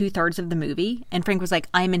shot 2/3 of the movie, and Frank was like,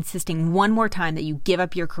 I'm insisting one more time that you give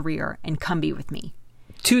up your career and come be with me.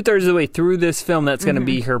 2/3 of the way through this film, that's going to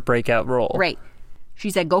be her breakout role. Right.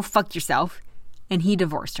 She said, go fuck yourself, and he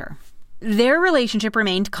divorced her. Their relationship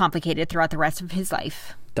remained complicated throughout the rest of his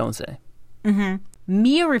life. Don't say.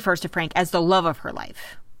 Mia refers to Frank as the love of her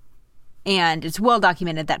life. And it's well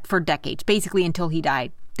documented that for decades, basically until he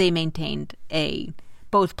died, they maintained a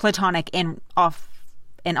both platonic and off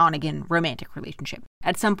and on again romantic relationship.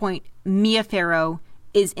 At some point, Mia Farrow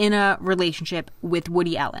is in a relationship with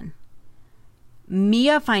Woody Allen.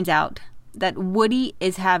 Mia finds out that Woody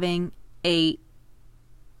is having a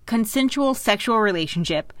consensual sexual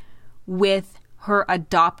relationship with her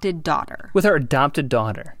adopted daughter. With her adopted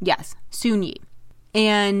daughter? Yes, Soon Yi.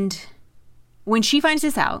 And when she finds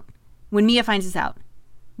this out, when Mia finds this out,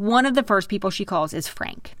 one of the first people she calls is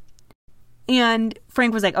Frank. And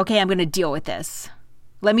Frank was like, okay, I'm going to deal with this.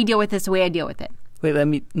 Let me deal with this the way I deal with it. Wait, let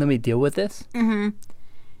me deal with this? And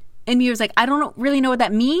Mia was like, I don't really know what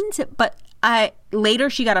that means, but later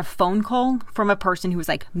she got a phone call from a person who was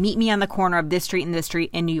like, meet me on the corner of this street and this street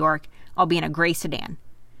in New York. I'll be in a gray sedan.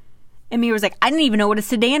 And Mia was like, I didn't even know what a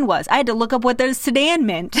sedan was. I had to look up what the sedan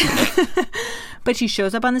meant. But she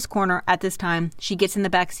shows up on this corner at this time. She gets in the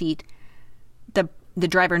back seat. The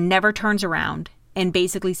driver never turns around and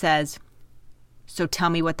basically says, so tell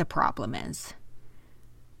me what the problem is.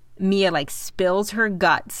 Mia spills her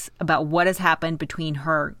guts about what has happened between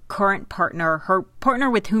her current partner, her partner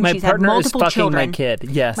with whom she's had multiple children. My partner is fucking my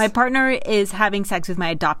kid, yes. My partner is having sex with my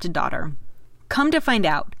adopted daughter. Come to find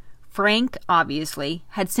out, Frank, obviously,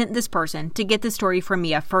 had sent this person to get the story from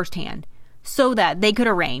Mia firsthand so that they could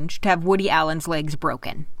arrange to have Woody Allen's legs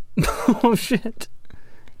broken. Oh, shit.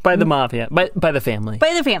 By the mafia. By the family.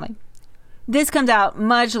 By the family. This comes out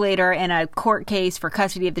much later in a court case for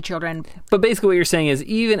custody of the children. But basically what you're saying is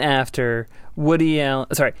even after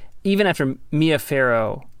even after Mia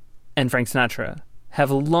Farrow and Frank Sinatra have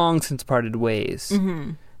long since parted ways,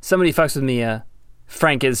 somebody fucks with Mia,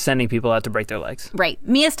 Frank is sending people out to break their legs. Right.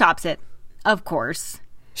 Mia stops it, of course.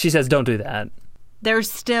 She says, don't do that. There's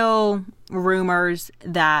still rumors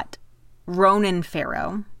that Ronan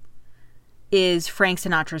Farrow is Frank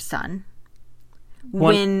Sinatra's son.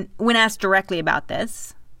 When asked directly about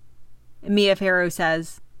this, Mia Farrow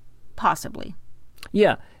says, possibly.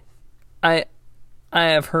 Yeah. I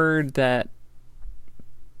have heard that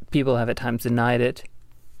people have at times denied it.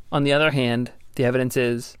 On the other hand, the evidence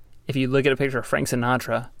is, if you look at a picture of Frank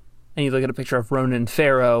Sinatra and you look at a picture of Ronan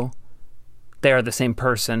Farrow, they are the same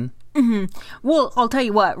person. Mm-hmm. Well, I'll tell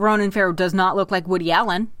you what, Ronan Farrow does not look like Woody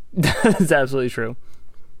Allen. That's absolutely true.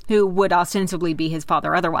 Who would ostensibly be his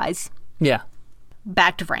father otherwise. Yeah.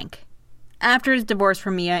 Back to Frank. After his divorce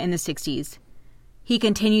from Mia in the 60s, he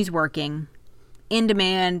continues working.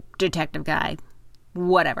 In-demand, detective guy,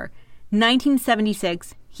 whatever.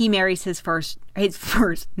 1976, he marries his fourth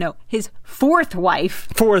wife.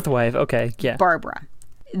 Fourth wife, okay, yeah. Barbara.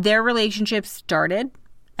 Their relationship started,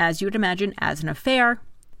 as you would imagine, as an affair.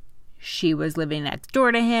 She was living next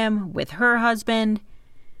door to him with her husband.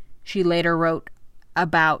 She later wrote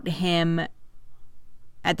about him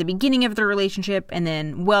at the beginning of their relationship and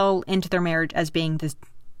then well into their marriage as being this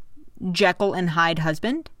Jekyll and Hyde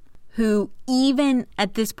husband who, even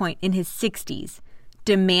at this point in his 60s,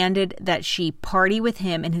 demanded that she party with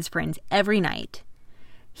him and his friends every night.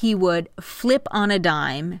 He would flip on a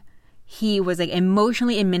dime. He was like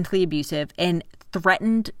emotionally and mentally abusive and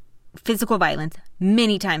threatened physical violence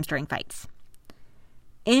many times during fights.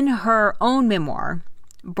 In her own memoir,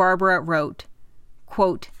 Barbara wrote,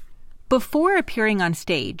 quote, "Before appearing on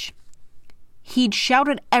stage, he'd shout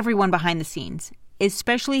at everyone behind the scenes,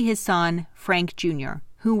 especially his son, Frank Jr.,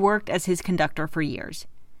 who worked as his conductor for years.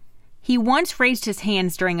 He once raised his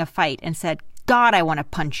hands during a fight and said, 'God, I want to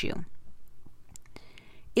punch you.'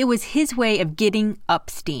 It was his way of getting up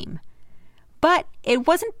steam. But it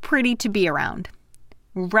wasn't pretty to be around.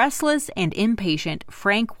 Restless and impatient,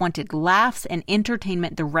 Frank wanted laughs and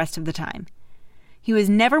entertainment the rest of the time. He was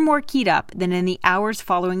never more keyed up than in the hours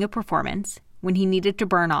following a performance when he needed to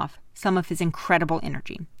burn off some of his incredible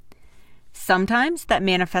energy. Sometimes that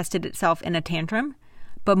manifested itself in a tantrum,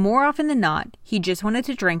 but more often than not, he just wanted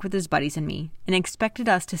to drink with his buddies and me and expected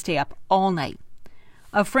us to stay up all night.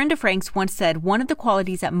 A friend of Frank's once said one of the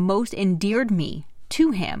qualities that most endeared me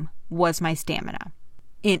to him was my stamina."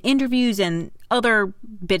 In interviews and other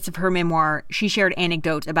bits of her memoir, she shared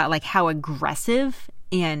anecdotes about like how aggressive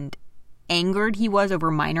and angered he was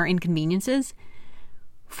over minor inconveniences.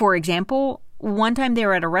 For example, one time they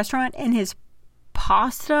were at a restaurant and his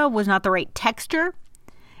pasta was not the right texture.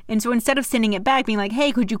 And so instead of sending it back, being like,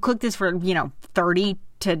 hey, could you cook this for, 30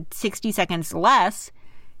 to 60 seconds less,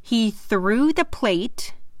 he threw the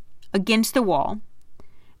plate against the wall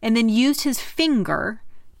and then used his finger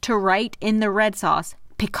to write in the red sauce,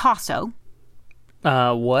 Picasso.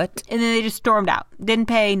 What? And then they just stormed out. Didn't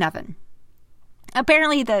pay nothing.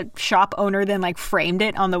 Apparently the shop owner then framed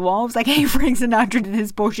it on the wall. It was like, hey, Frank Sinatra did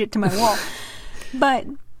this bullshit to my wall. But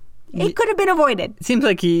it could have been avoided. It seems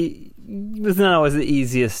like he was not always the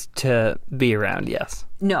easiest to be around, yes.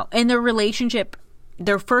 No. And their relationship,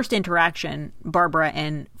 their first interaction, Barbara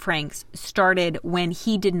and Frank's, started when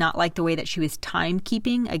he did not like the way that she was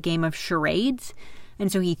timekeeping a game of charades.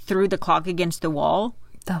 And so he threw the clock against the wall.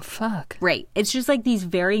 The fuck? Right. It's just like these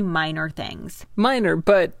very minor things. Minor,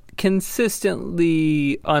 but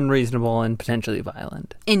consistently unreasonable and potentially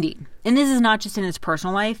violent. Indeed. And this is not just in his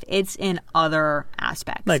personal life, it's in other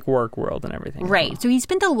aspects. Like work world and everything. Right. Well. So he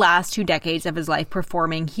spent the last 2 decades of his life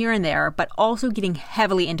performing here and there, but also getting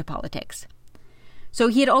heavily into politics. So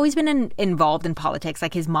he had always been involved in politics.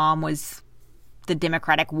 Like his mom was the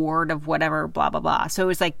Democratic ward of whatever, blah, blah, blah. So it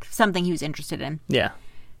was like something he was interested in. Yeah.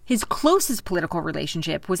 His closest political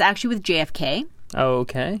relationship was actually with JFK.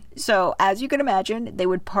 Okay. So, as you can imagine, they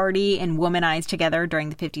would party and womanize together during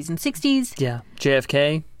the 50s and 60s. Yeah.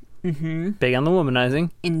 JFK. Mm-hmm. Big on the womanizing.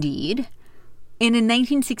 Indeed. And in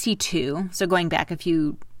 1962, so going back a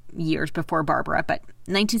few years before Barbara, but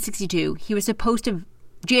 1962,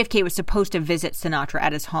 JFK was supposed to visit Sinatra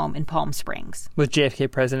at his home in Palm Springs. Was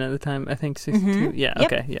JFK president at the time, I think, 62? Mm-hmm. Yeah,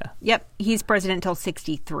 yep. Okay, yeah. Yep, he's president until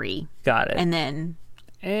 63. Got it. And then...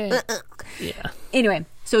 Yeah. Anyway,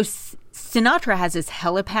 so Sinatra has this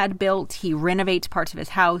helipad built. He renovates parts of his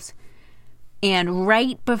house. And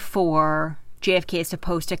right before JFK is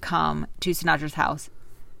supposed to come to Sinatra's house,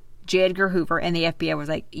 J. Edgar Hoover and the FBI was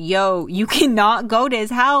like, yo, you cannot go to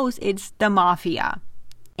his house. It's the mafia.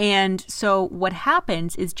 And so what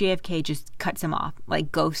happens is JFK just cuts him off,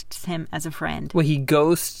 like ghosts him as a friend. Well, he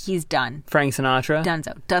ghosts He's done. Frank Sinatra?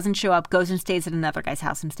 Donezo. Doesn't show up, goes and stays at another guy's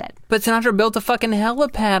house instead. But Sinatra built a fucking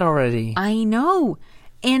helipad already. I know.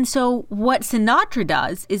 And so what Sinatra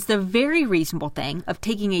does is the very reasonable thing of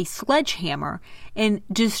taking a sledgehammer and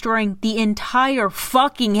destroying the entire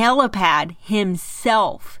fucking helipad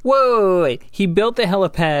himself. Whoa. He built the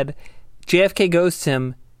helipad, JFK ghosts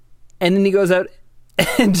him, and then he goes out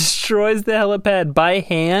and destroys the helipad by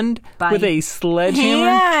hand with a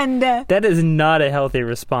sledgehammer? That is not a healthy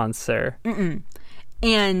response, sir. Mm-mm.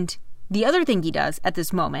 And the other thing he does at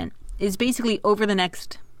this moment is basically over the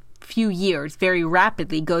next few years, very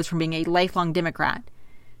rapidly goes from being a lifelong Democrat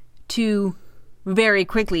to very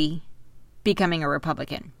quickly becoming a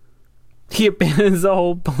Republican. He abandons the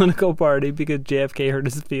whole political party because JFK hurt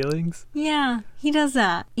his feelings? Yeah, he does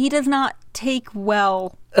that. He does not take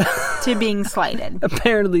well to being slighted.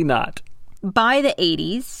 Apparently not. By the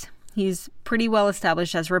 80s, he's pretty well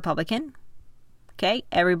established as a Republican. Okay,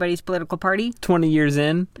 everybody's political party. 20 years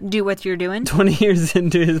in. Do what you're doing. 20 years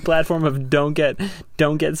into his platform of don't get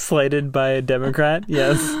slighted by a Democrat.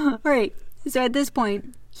 Yes. Right. So at this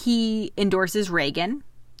point, he endorses Reagan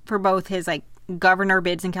for both his governor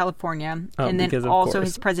bids in California and then also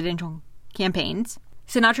his presidential campaigns.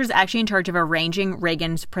 Sinatra's actually in charge of arranging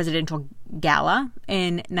Reagan's presidential gala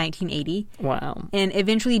in 1980. Wow. And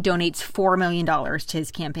eventually donates $4 million to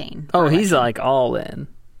his campaign. Oh, he's all in.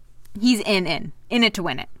 He's in it to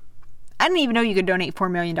win it. I didn't even know you could donate $4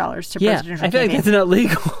 million to presidential campaign. I feel like that's not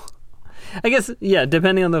legal. I guess, yeah,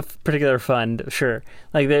 depending on the particular fund, sure.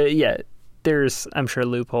 There's, I'm sure,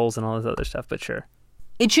 loopholes and all this other stuff, but sure.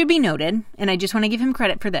 It should be noted, and I just want to give him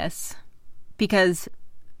credit for this, because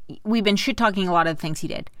we've been shit-talking a lot of the things he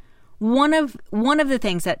did. One of the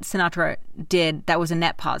things that Sinatra did that was a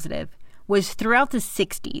net positive was throughout the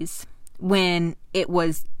 60s, when it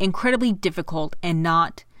was incredibly difficult and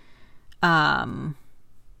not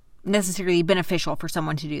necessarily beneficial for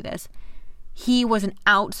someone to do this, he was an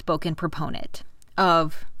outspoken proponent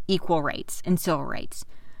of equal rights and civil rights.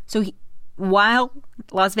 So while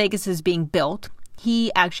Las Vegas is being built,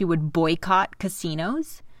 he actually would boycott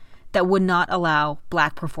casinos that would not allow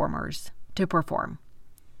black performers to perform.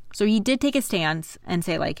 So he did take a stance and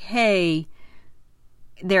say, hey,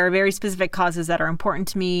 there are very specific causes that are important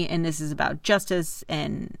to me, and this is about justice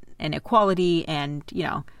and equality, and,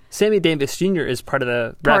 Sammy Davis Jr. is part of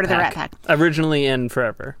the Rat Pack. Originally and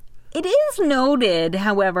forever. It is noted,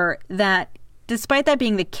 however, that despite that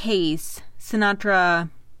being the case, that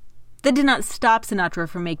did not stop Sinatra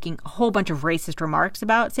from making a whole bunch of racist remarks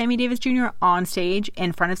about Sammy Davis Jr. on stage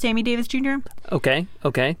in front of Sammy Davis Jr. Okay.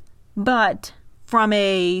 But from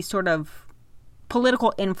a sort of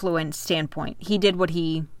political influence standpoint, he did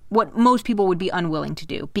what most people would be unwilling to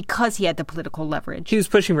do because he had the political leverage. He was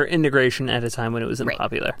pushing for integration at a time when it was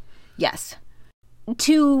unpopular. Right. Yes.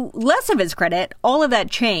 To less of his credit, all of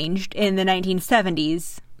that changed in the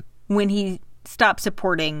 1970s when he stopped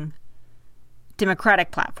supporting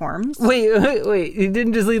Democratic platforms. Wait. He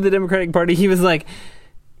didn't just leave the Democratic Party. He was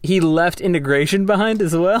he left integration behind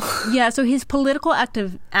as well? Yeah, so his political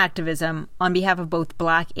activism on behalf of both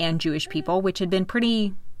black and Jewish people, which had been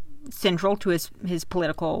pretty central to his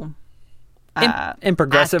political and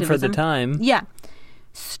progressive activism, for the time. Yeah.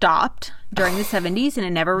 Stopped during the 70s, and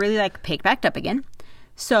it never really picked back up again.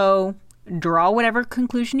 So draw whatever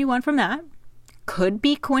conclusion you want from that. Could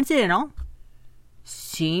be coincidental.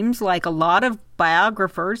 Seems like a lot of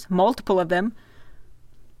biographers, multiple of them,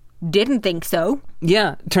 didn't think so.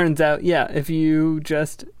 Yeah, turns out, if you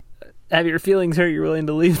just have your feelings hurt, you're willing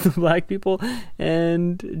to leave the black people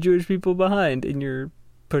and Jewish people behind in your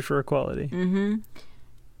push for equality. Mm-hmm.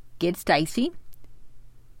 Gets dicey.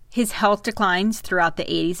 His health declines throughout the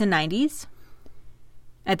 80s and 90s.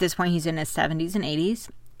 At this point, he's in his 70s and 80s.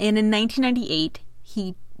 And in 1998,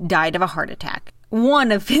 he died of a heart attack.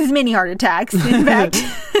 One of his many heart attacks, in fact.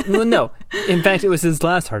 Well, no. In fact, it was his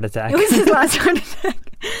last heart attack. It was his last heart attack.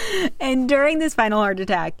 And during this final heart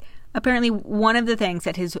attack, apparently one of the things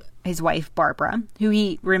that his wife, Barbara, who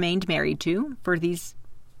he remained married to for these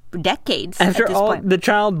decades after at this all, point. the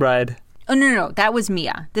child bride. Oh, no. That was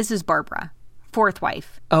Mia. This is Barbara. Fourth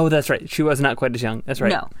wife. Oh, that's right. She was not quite as young. That's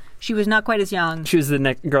right. No, she was not quite as young. She was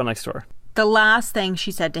the girl next door. The last thing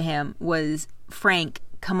she said to him was, Frank,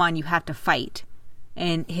 come on, you have to fight.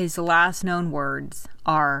 And his last known words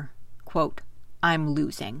are, quote, I'm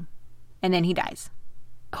losing. and then he dies.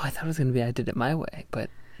 Oh, I thought it was going to be I Did It My Way, but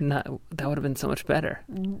not. That would have been so much better.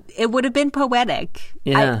 It would have been poetic.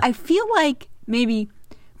 Yeah. I feel like maybe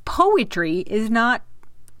poetry is not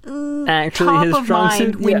Actually top his of strong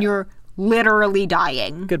mind suit. when Yeah. you're literally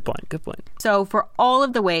dying. Good point. Good point. So for all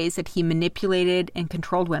of the ways that he manipulated and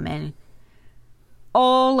controlled women,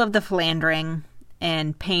 all of the philandering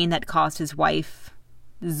and pain that caused his wife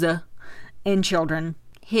and children,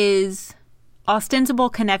 his ostensible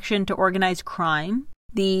connection to organized crime,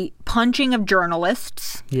 the punching of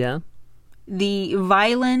journalists, Yeah. the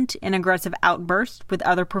violent and aggressive outbursts with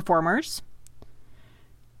other performers,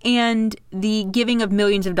 and the giving of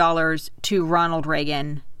millions of dollars to Ronald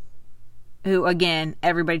Reagan, who, again,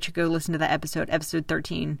 everybody should go listen to that episode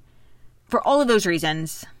 13. For all of those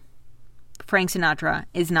reasons, Frank Sinatra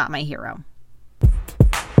is not my hero.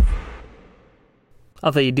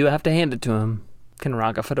 Although you do have to hand it to him. Can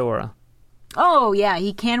rock a fedora. Oh, yeah,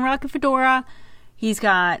 he can rock a fedora. He's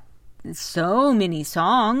got so many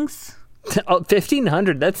songs. Oh,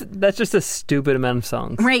 1,500. That's just a stupid amount of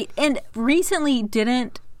songs. Right. And recently,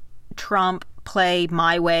 didn't Trump play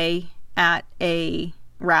My Way at a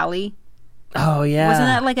rally? Oh, yeah. Wasn't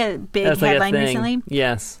that like a big That's like a headline thing. recently?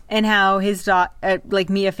 Yes. And how his like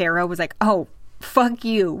Mia Farrow was like, "Oh, fuck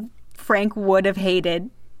you. Frank would have hated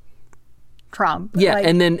Trump." Yeah, Like,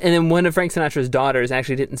 and then one of Frank Sinatra's daughters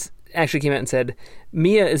actually came out and said,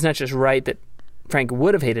 Mia is not just right that Frank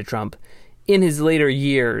would have hated Trump. In his later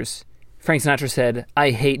years, Frank Sinatra said,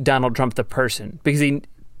 "I hate Donald Trump the person," because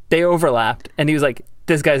they overlapped, and he was like,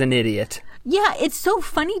 "This guy's an idiot." yeah, it's so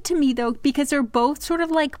funny to me though because they're both sort of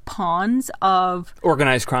like pawns of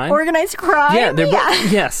Organized crime. organized crime. Yeah, they're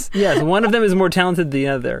both. Yes. One of them is more talented than the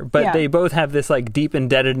other, but Yeah. they both have this like deep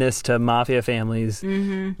indebtedness to mafia families.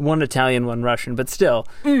 Mm-hmm. One Italian, one Russian, but still,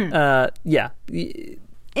 yeah.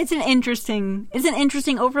 It's an interesting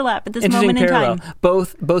overlap at this Interesting moment parallel. in time.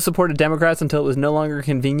 Both supported Democrats until it was no longer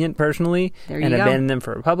convenient personally, There you and go. abandoned them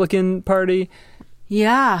for Republican Party.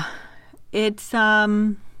 Yeah. It's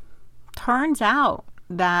turns out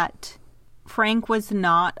that Frank was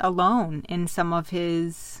not alone in some of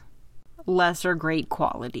his lesser great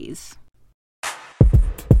qualities.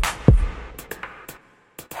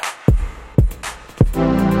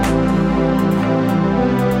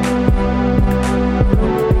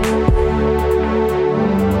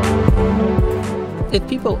 If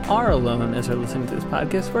people are alone as they're listening to this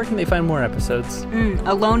podcast, where can they find more episodes?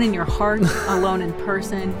 Alone in your heart, alone in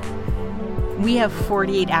person. We have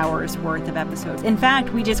 48 hours worth of episodes. In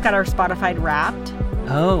fact, we just got our Spotify Wrapped.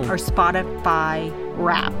 Oh. Our Spotify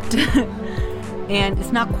Wrapped. And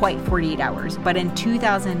it's not quite 48 hours, but in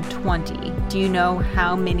 2020, do you know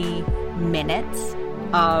how many minutes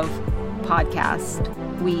of podcast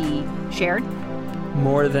we shared?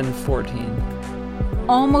 More than 14.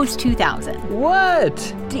 Almost 2,000. What?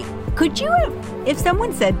 Could you have, if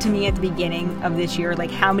someone said to me at the beginning of this year,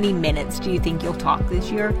 like, how many minutes do you think you'll talk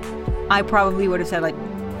this year? I probably would have said, like,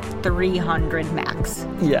 300 max.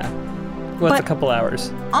 Yeah. What's a But- couple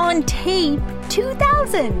hours? On tape,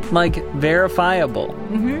 2,000. Like, verifiable.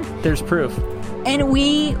 Mm-hmm. There's proof. And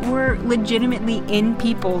we were legitimately in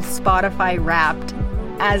people's Spotify Wrapped,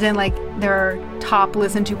 as in, like, their top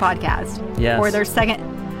listened to podcast. Yes. Or their second.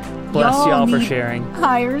 Bless y'all for need sharing.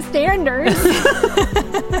 higher standards.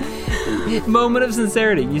 Moment of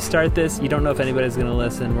sincerity. You start this, you don't know if anybody's going to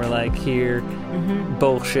listen. We're like here,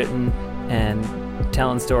 bullshitting and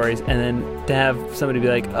telling stories. And then to have somebody be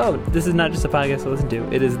like, oh, this is not just a podcast I listen to.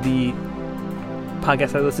 It is the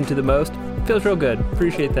podcast I listen to the most. Feels real good.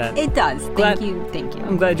 Appreciate that. It does. Glad- Thank you.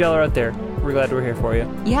 I'm glad y'all are out there. We're glad we're here for you.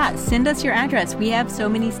 Yeah, send us your address. We have so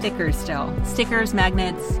many stickers still. Stickers,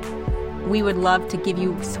 magnets. We would love to give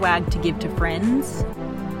you swag to give to friends.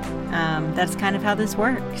 That's kind of how this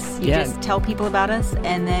works. You Yeah. just tell people about us,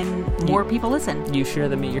 and then more people listen. You share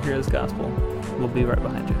the Meet Your Heroes gospel. We'll be right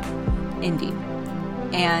behind you. Indeed.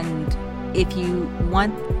 And if you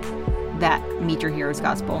want that Meet Your Heroes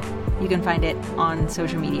gospel, you can find it on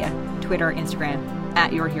social media, Twitter, Instagram,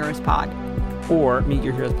 @YourHeroesPod. Or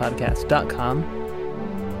meetyourheroespodcast.com.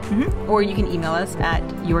 Or you can email us at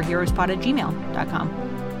yourheroespod@gmail.com.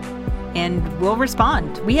 And we'll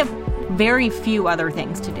respond. We have very few other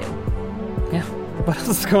things to do. Yeah. What else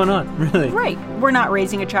is going on? Really? Right. We're not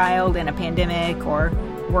raising a child in a pandemic or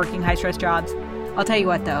working high-stress jobs. I'll tell you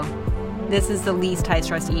what, though. This is the least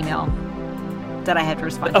high-stress email that I had to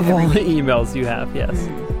respond to Of all every the week. emails you have, yes.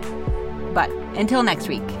 But until next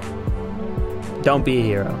week, Don't be a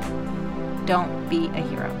hero. don't be a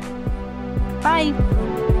hero. Bye.